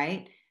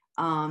 right?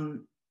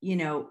 We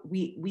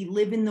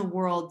live in the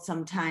world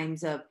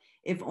sometimes of,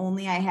 if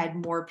only I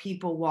had more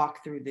people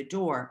walk through the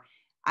door.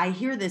 I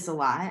hear this a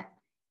lot,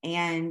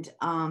 and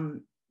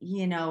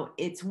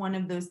it's one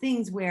of those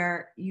things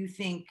where you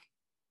think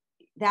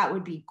that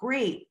would be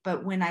great,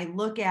 but when I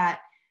look at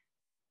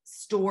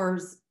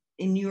stores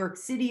in New York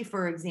City,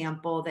 for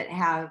example, that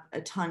have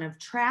a ton of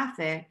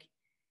traffic,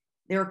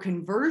 their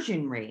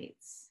conversion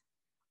rates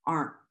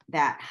aren't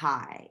that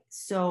high.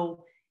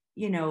 So,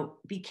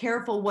 be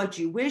careful what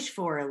you wish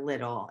for a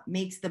little. It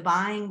makes the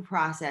buying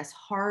process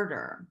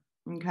harder,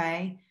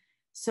 okay?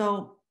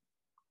 So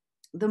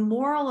the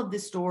moral of the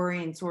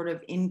story, and sort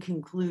of in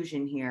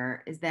conclusion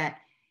here, is that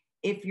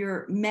if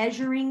you're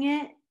measuring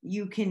it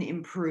you can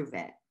improve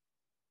it.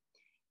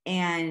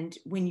 And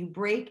when you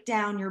break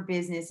down your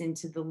business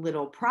into the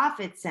little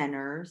profit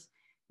centers,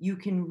 you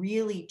can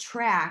really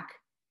track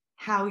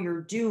how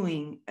you're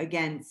doing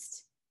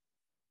against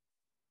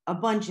a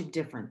bunch of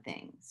different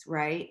things,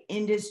 right?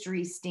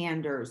 Industry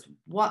standards,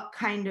 what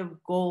kind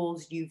of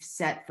goals you've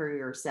set for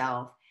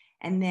yourself.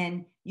 And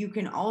then you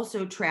can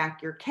also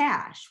track your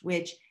cash,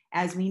 which,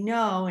 as we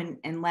know,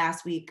 and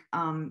last week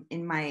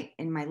in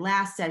my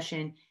last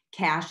session,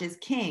 cash is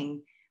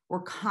king.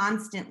 We're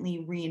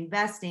constantly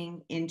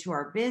reinvesting into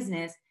our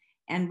business,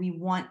 and we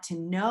want to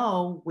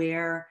know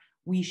where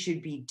we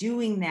should be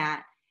doing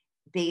that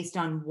based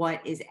on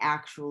what is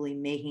actually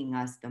making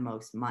us the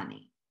most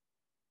money.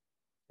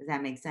 Does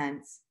that make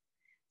sense?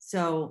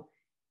 So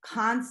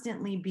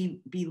constantly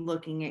be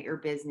looking at your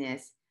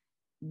business,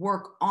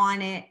 work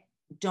on it.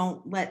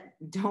 Don't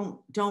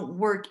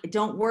work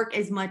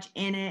as much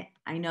in it.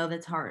 I know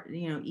that's hard,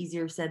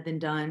 easier said than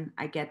done.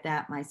 I get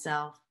that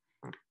myself.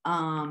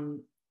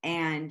 And,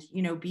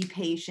 be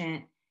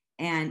patient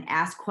and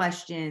ask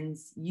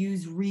questions,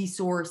 use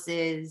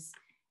resources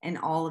and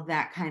all of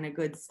that kind of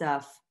good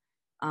stuff.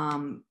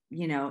 And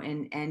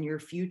your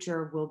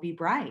future will be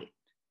bright.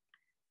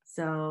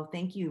 So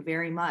thank you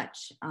very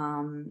much.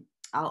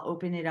 I'll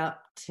open it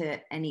up to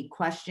any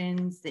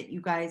questions that you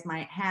guys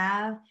might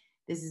have.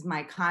 This is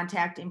my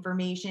contact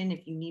information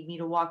if you need me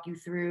to walk you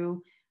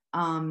through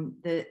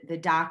the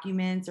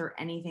documents or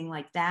anything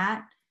like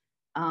that.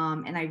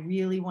 And I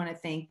really want to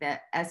thank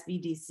that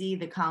SBDC,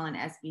 the Collin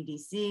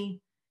SBDC,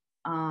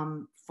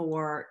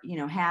 for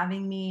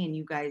having me and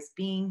you guys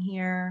being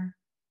here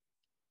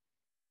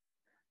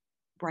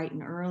bright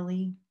and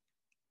early.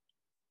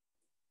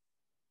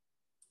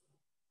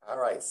 All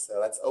right, so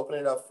let's open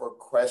it up for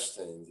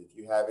questions. If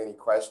you have any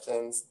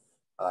questions,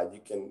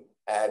 you can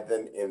add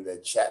them in the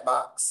chat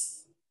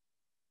box.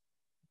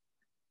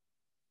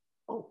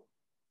 Oh,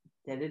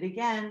 did it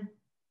again.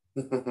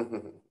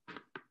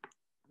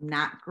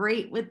 Not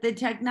great with the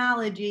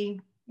technology.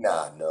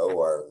 Nah, no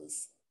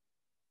worries.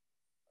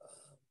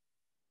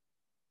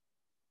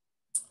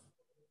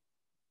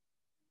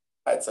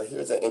 All right, so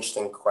here's an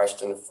interesting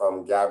question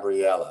from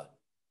Gabriella.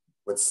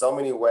 With so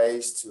many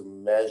ways to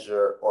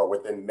measure or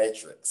within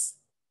metrics,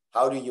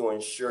 how do you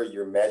ensure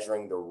you're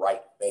measuring the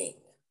right thing?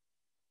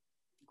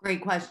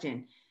 Great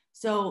question.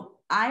 So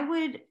I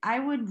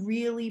would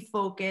really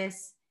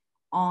focus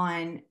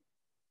on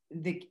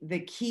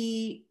the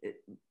key,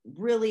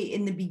 really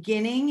in the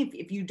beginning.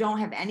 If you don't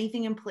have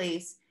anything in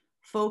place,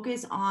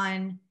 focus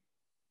on,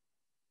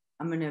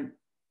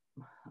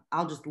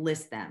 I'll just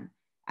list them.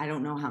 I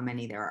don't know how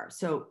many there are.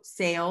 So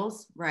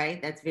sales,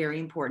 right? That's very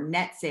important.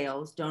 Net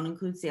sales, don't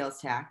include sales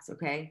tax,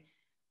 okay?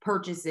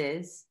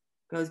 Purchases,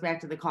 goes back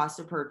to the cost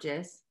of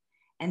purchase.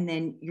 And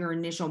then your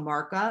initial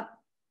markup,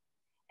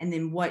 and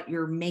then what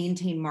your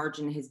maintained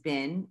margin has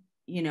been,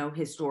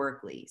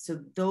 historically.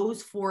 So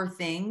those four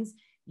things,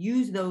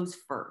 use those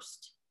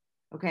first,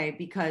 okay?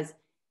 Because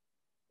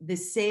the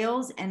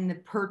sales and the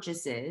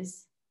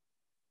purchases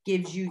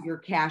gives you your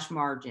cash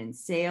margin.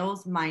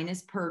 Sales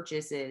minus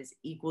purchases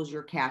equals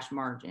your cash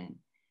margin.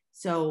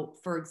 So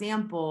for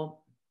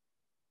example,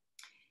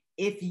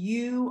 if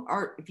you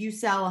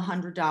sell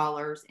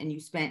 $100 and you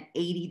spent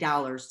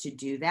 $80 to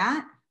do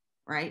that,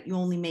 right? You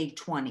only made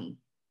 20.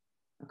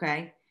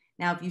 Okay.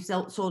 Now, if you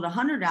sold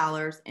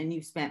 $100 and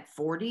you spent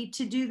 40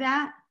 to do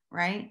that,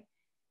 right?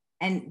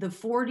 And the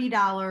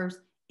 $40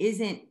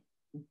 isn't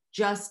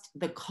just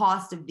the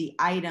cost of the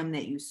item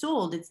that you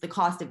sold, it's the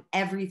cost of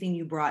everything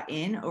you brought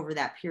in over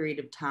that period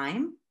of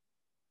time.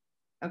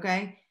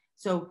 Okay.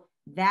 So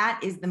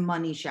that is the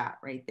money shot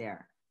right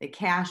there, the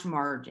cash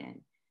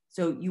margin.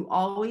 So you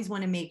always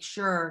want to make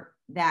sure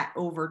that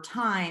over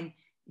time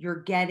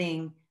you're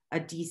getting a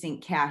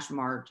decent cash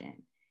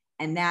margin.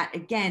 And that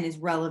again is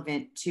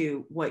relevant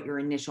to what your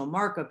initial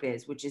markup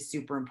is, which is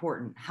super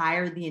important.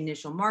 Higher the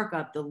initial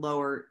markup, the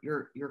lower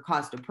your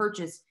cost of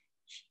purchase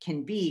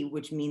can be,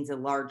 which means a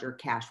larger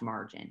cash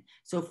margin.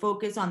 So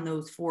focus on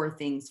those four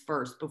things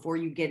first before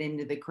you get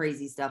into the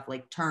crazy stuff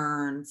like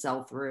turn,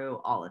 sell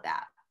through, all of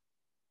that.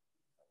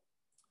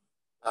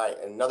 All right,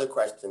 another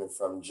question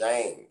from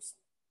James.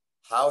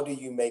 How do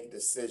you make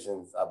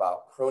decisions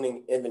about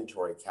pruning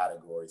inventory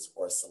categories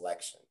or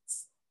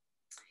selections?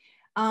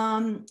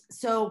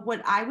 So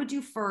what I would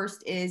do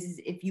first is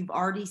if you've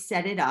already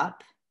set it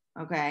up,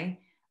 okay,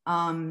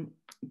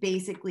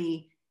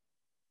 basically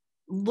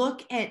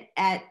look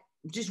at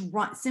just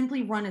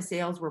simply run a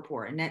sales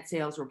report, a net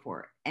sales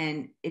report.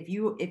 And if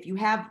you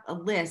have a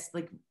list,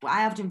 like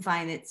I often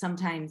find that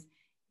sometimes,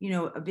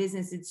 a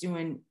business that's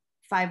doing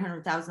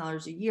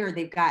 $500,000 a year,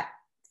 they've got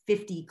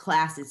 50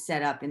 classes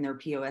set up in their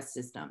POS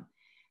system.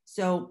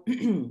 So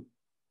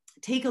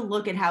take a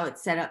look at how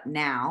it's set up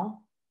now,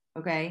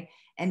 okay?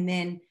 And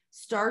then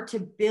start to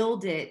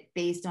build it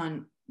based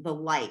on the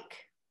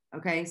like,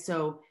 okay?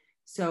 So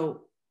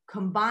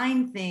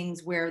combine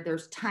things where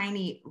there's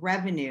tiny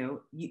revenue,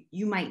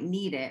 you might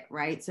need it,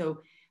 right?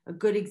 So a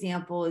good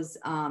example is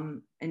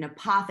an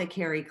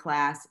apothecary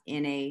class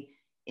in a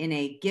in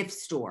a gift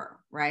store,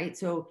 right?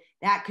 So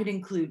that could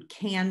include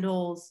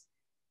candles,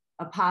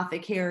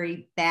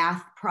 apothecary,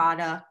 bath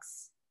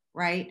products,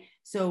 right?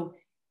 So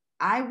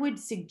I would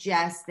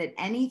suggest that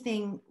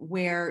anything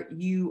where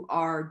you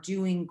are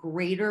doing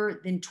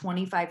greater than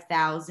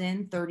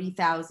 $25,000,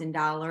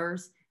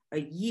 $30,000 a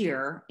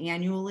year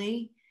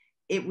annually,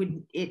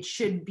 it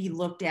should be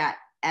looked at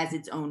as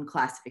its own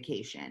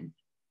classification,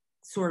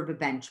 sort of a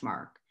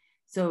benchmark.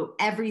 So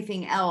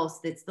everything else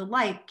that's the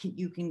like,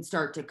 you can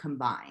start to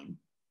combine.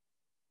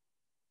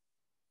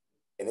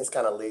 And this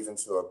kind of leads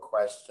into a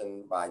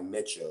question by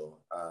Mitchell.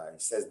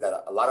 It says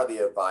that a lot of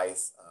the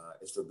advice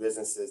is for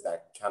businesses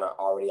that kind of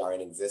already are in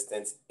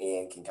existence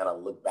and can kind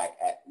of look back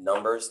at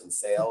numbers and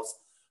sales.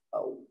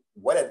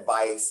 What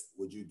advice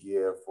would you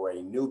give for a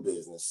new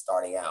business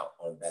starting out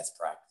on best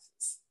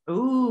practices?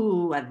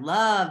 Ooh, I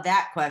love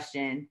that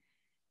question.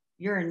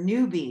 You're a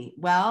newbie.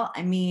 Well,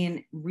 I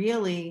mean,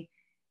 really,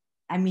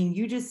 I mean,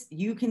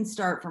 you can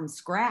start from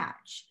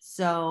scratch.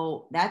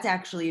 So that's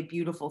actually a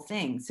beautiful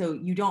thing. So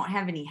you don't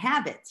have any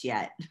habits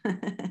yet.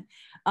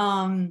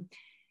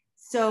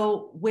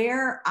 So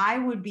where I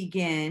would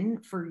begin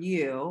for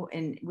you,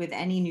 and with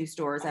any new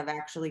stores, I've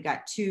actually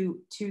got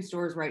two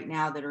stores right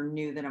now that are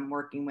new that I'm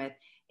working with,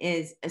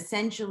 is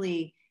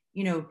essentially,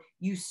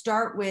 you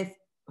start with,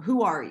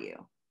 who are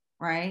you,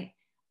 right?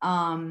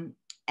 And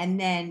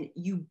then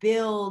you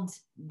build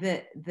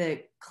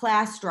the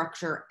class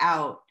structure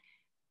out.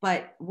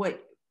 But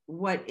what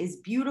is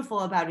beautiful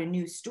about a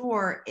new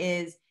store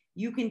is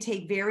you can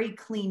take very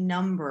clean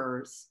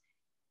numbers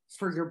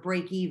for your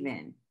break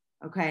even.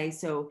 Okay,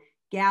 so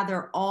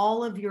gather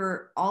all of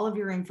your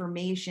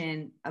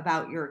information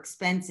about your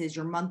expenses,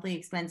 your monthly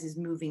expenses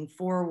moving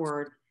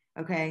forward.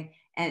 Okay,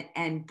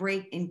 and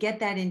get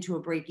that into a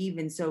break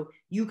even, so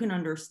you can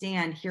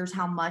understand, here's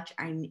how much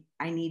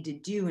I need to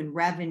do in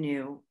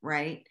revenue,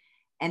 right?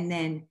 And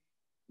then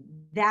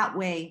that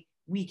way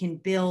we can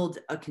build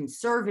a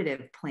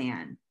conservative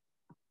plan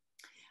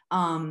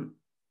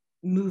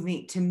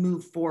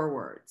move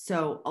forward.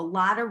 So a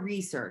lot of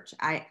research.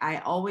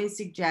 I always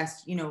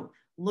suggest,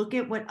 look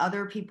at what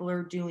other people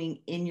are doing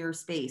in your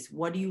space.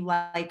 What do you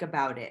like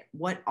about it?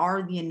 What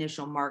are the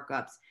initial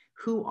markups?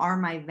 Who are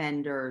my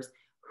vendors?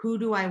 Who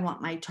do I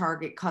want my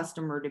target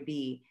customer to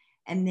be?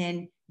 And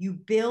then you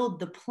build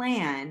the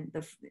plan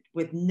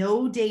with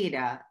no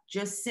data,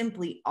 just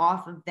simply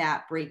off of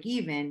that break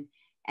even.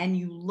 And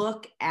you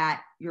look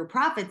at your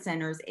profit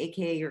centers,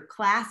 AKA your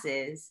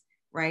classes,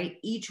 right?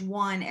 Each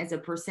one as a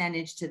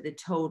percentage to the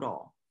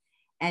total.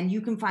 And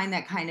you can find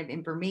that kind of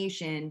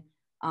information,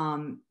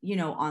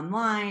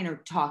 online,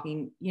 or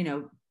talking,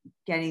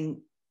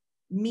 getting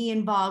me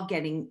involved,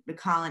 getting the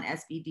Colin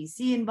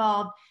SBDC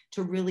involved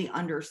to really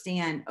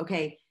understand,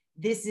 okay,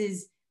 this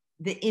is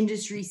the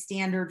industry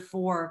standard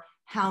for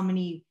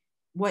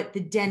what the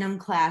denim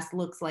class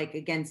looks like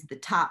against the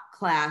top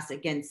class,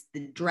 against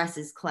the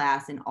dresses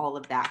class, and all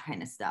of that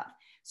kind of stuff.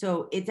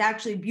 So it's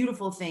actually a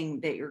beautiful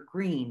thing that you're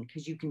green,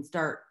 because you can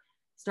start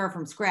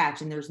from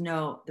scratch, and there are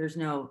no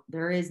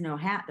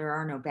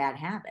bad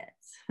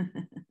habits.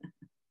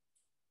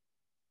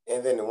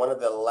 And then one of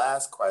the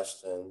last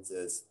questions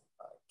is,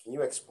 can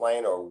you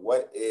explain, or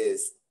what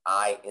is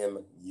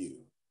IMU?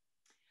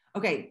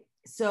 Okay,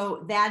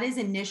 so that is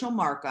initial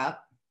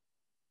markup.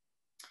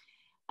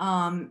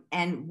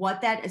 And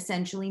what that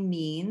essentially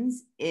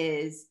means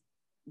is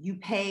you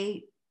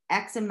pay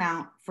X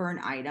amount for an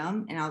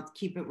item, and I'll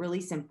keep it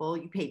really simple.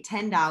 You pay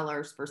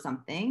 $10 for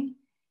something,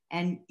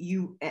 and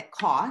at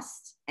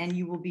cost, and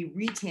you will be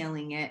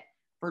retailing it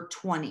for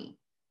 20.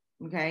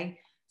 Okay.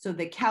 So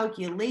the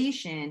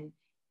calculation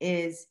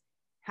is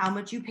how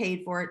much you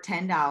paid for it,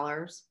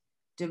 $10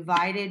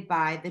 divided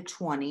by the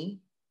 20,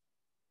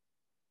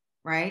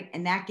 right?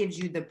 And that gives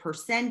you the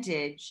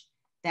percentage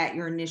that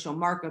your initial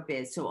markup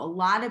is. So a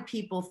lot of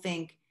people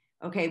think,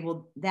 okay,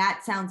 well,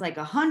 that sounds like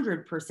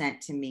 100%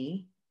 to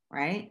me,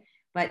 right?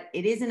 But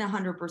it isn't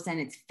 100%,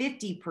 it's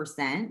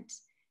 50%,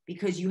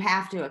 because you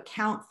have to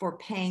account for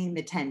paying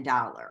the $10.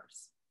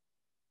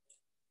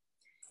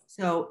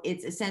 So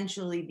it's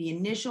essentially the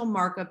initial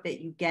markup that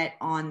you get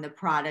on the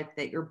product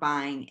that you're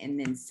buying and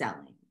then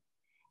selling.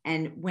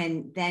 And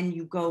when then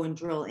you go and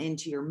drill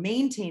into your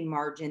maintain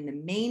margin, the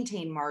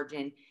maintain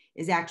margin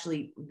is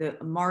actually the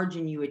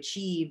margin you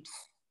achieved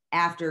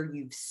after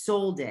you've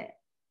sold it,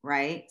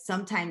 right?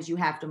 Sometimes you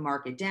have to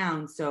mark it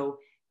down. So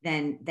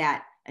then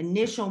that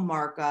initial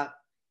markup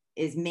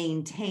is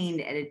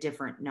maintained at a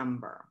different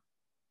number.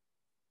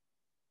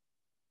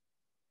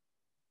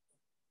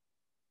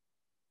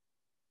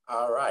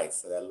 All right,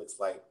 so that looks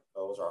like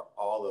those are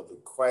all of the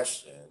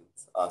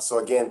questions. So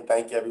again,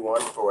 thank you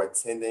everyone for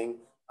attending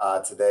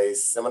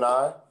today's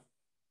seminar.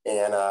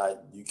 And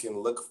you can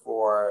look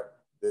for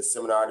this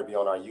seminar to be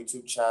on our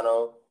YouTube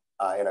channel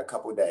in a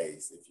couple of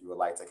days if you would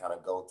like to kind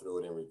of go through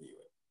it and review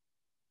it.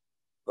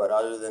 But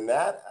other than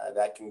that,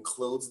 that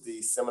concludes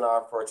the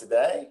seminar for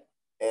today.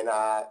 And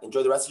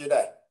enjoy the rest of your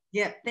day.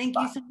 Yeah, thank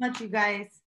you so much, you guys.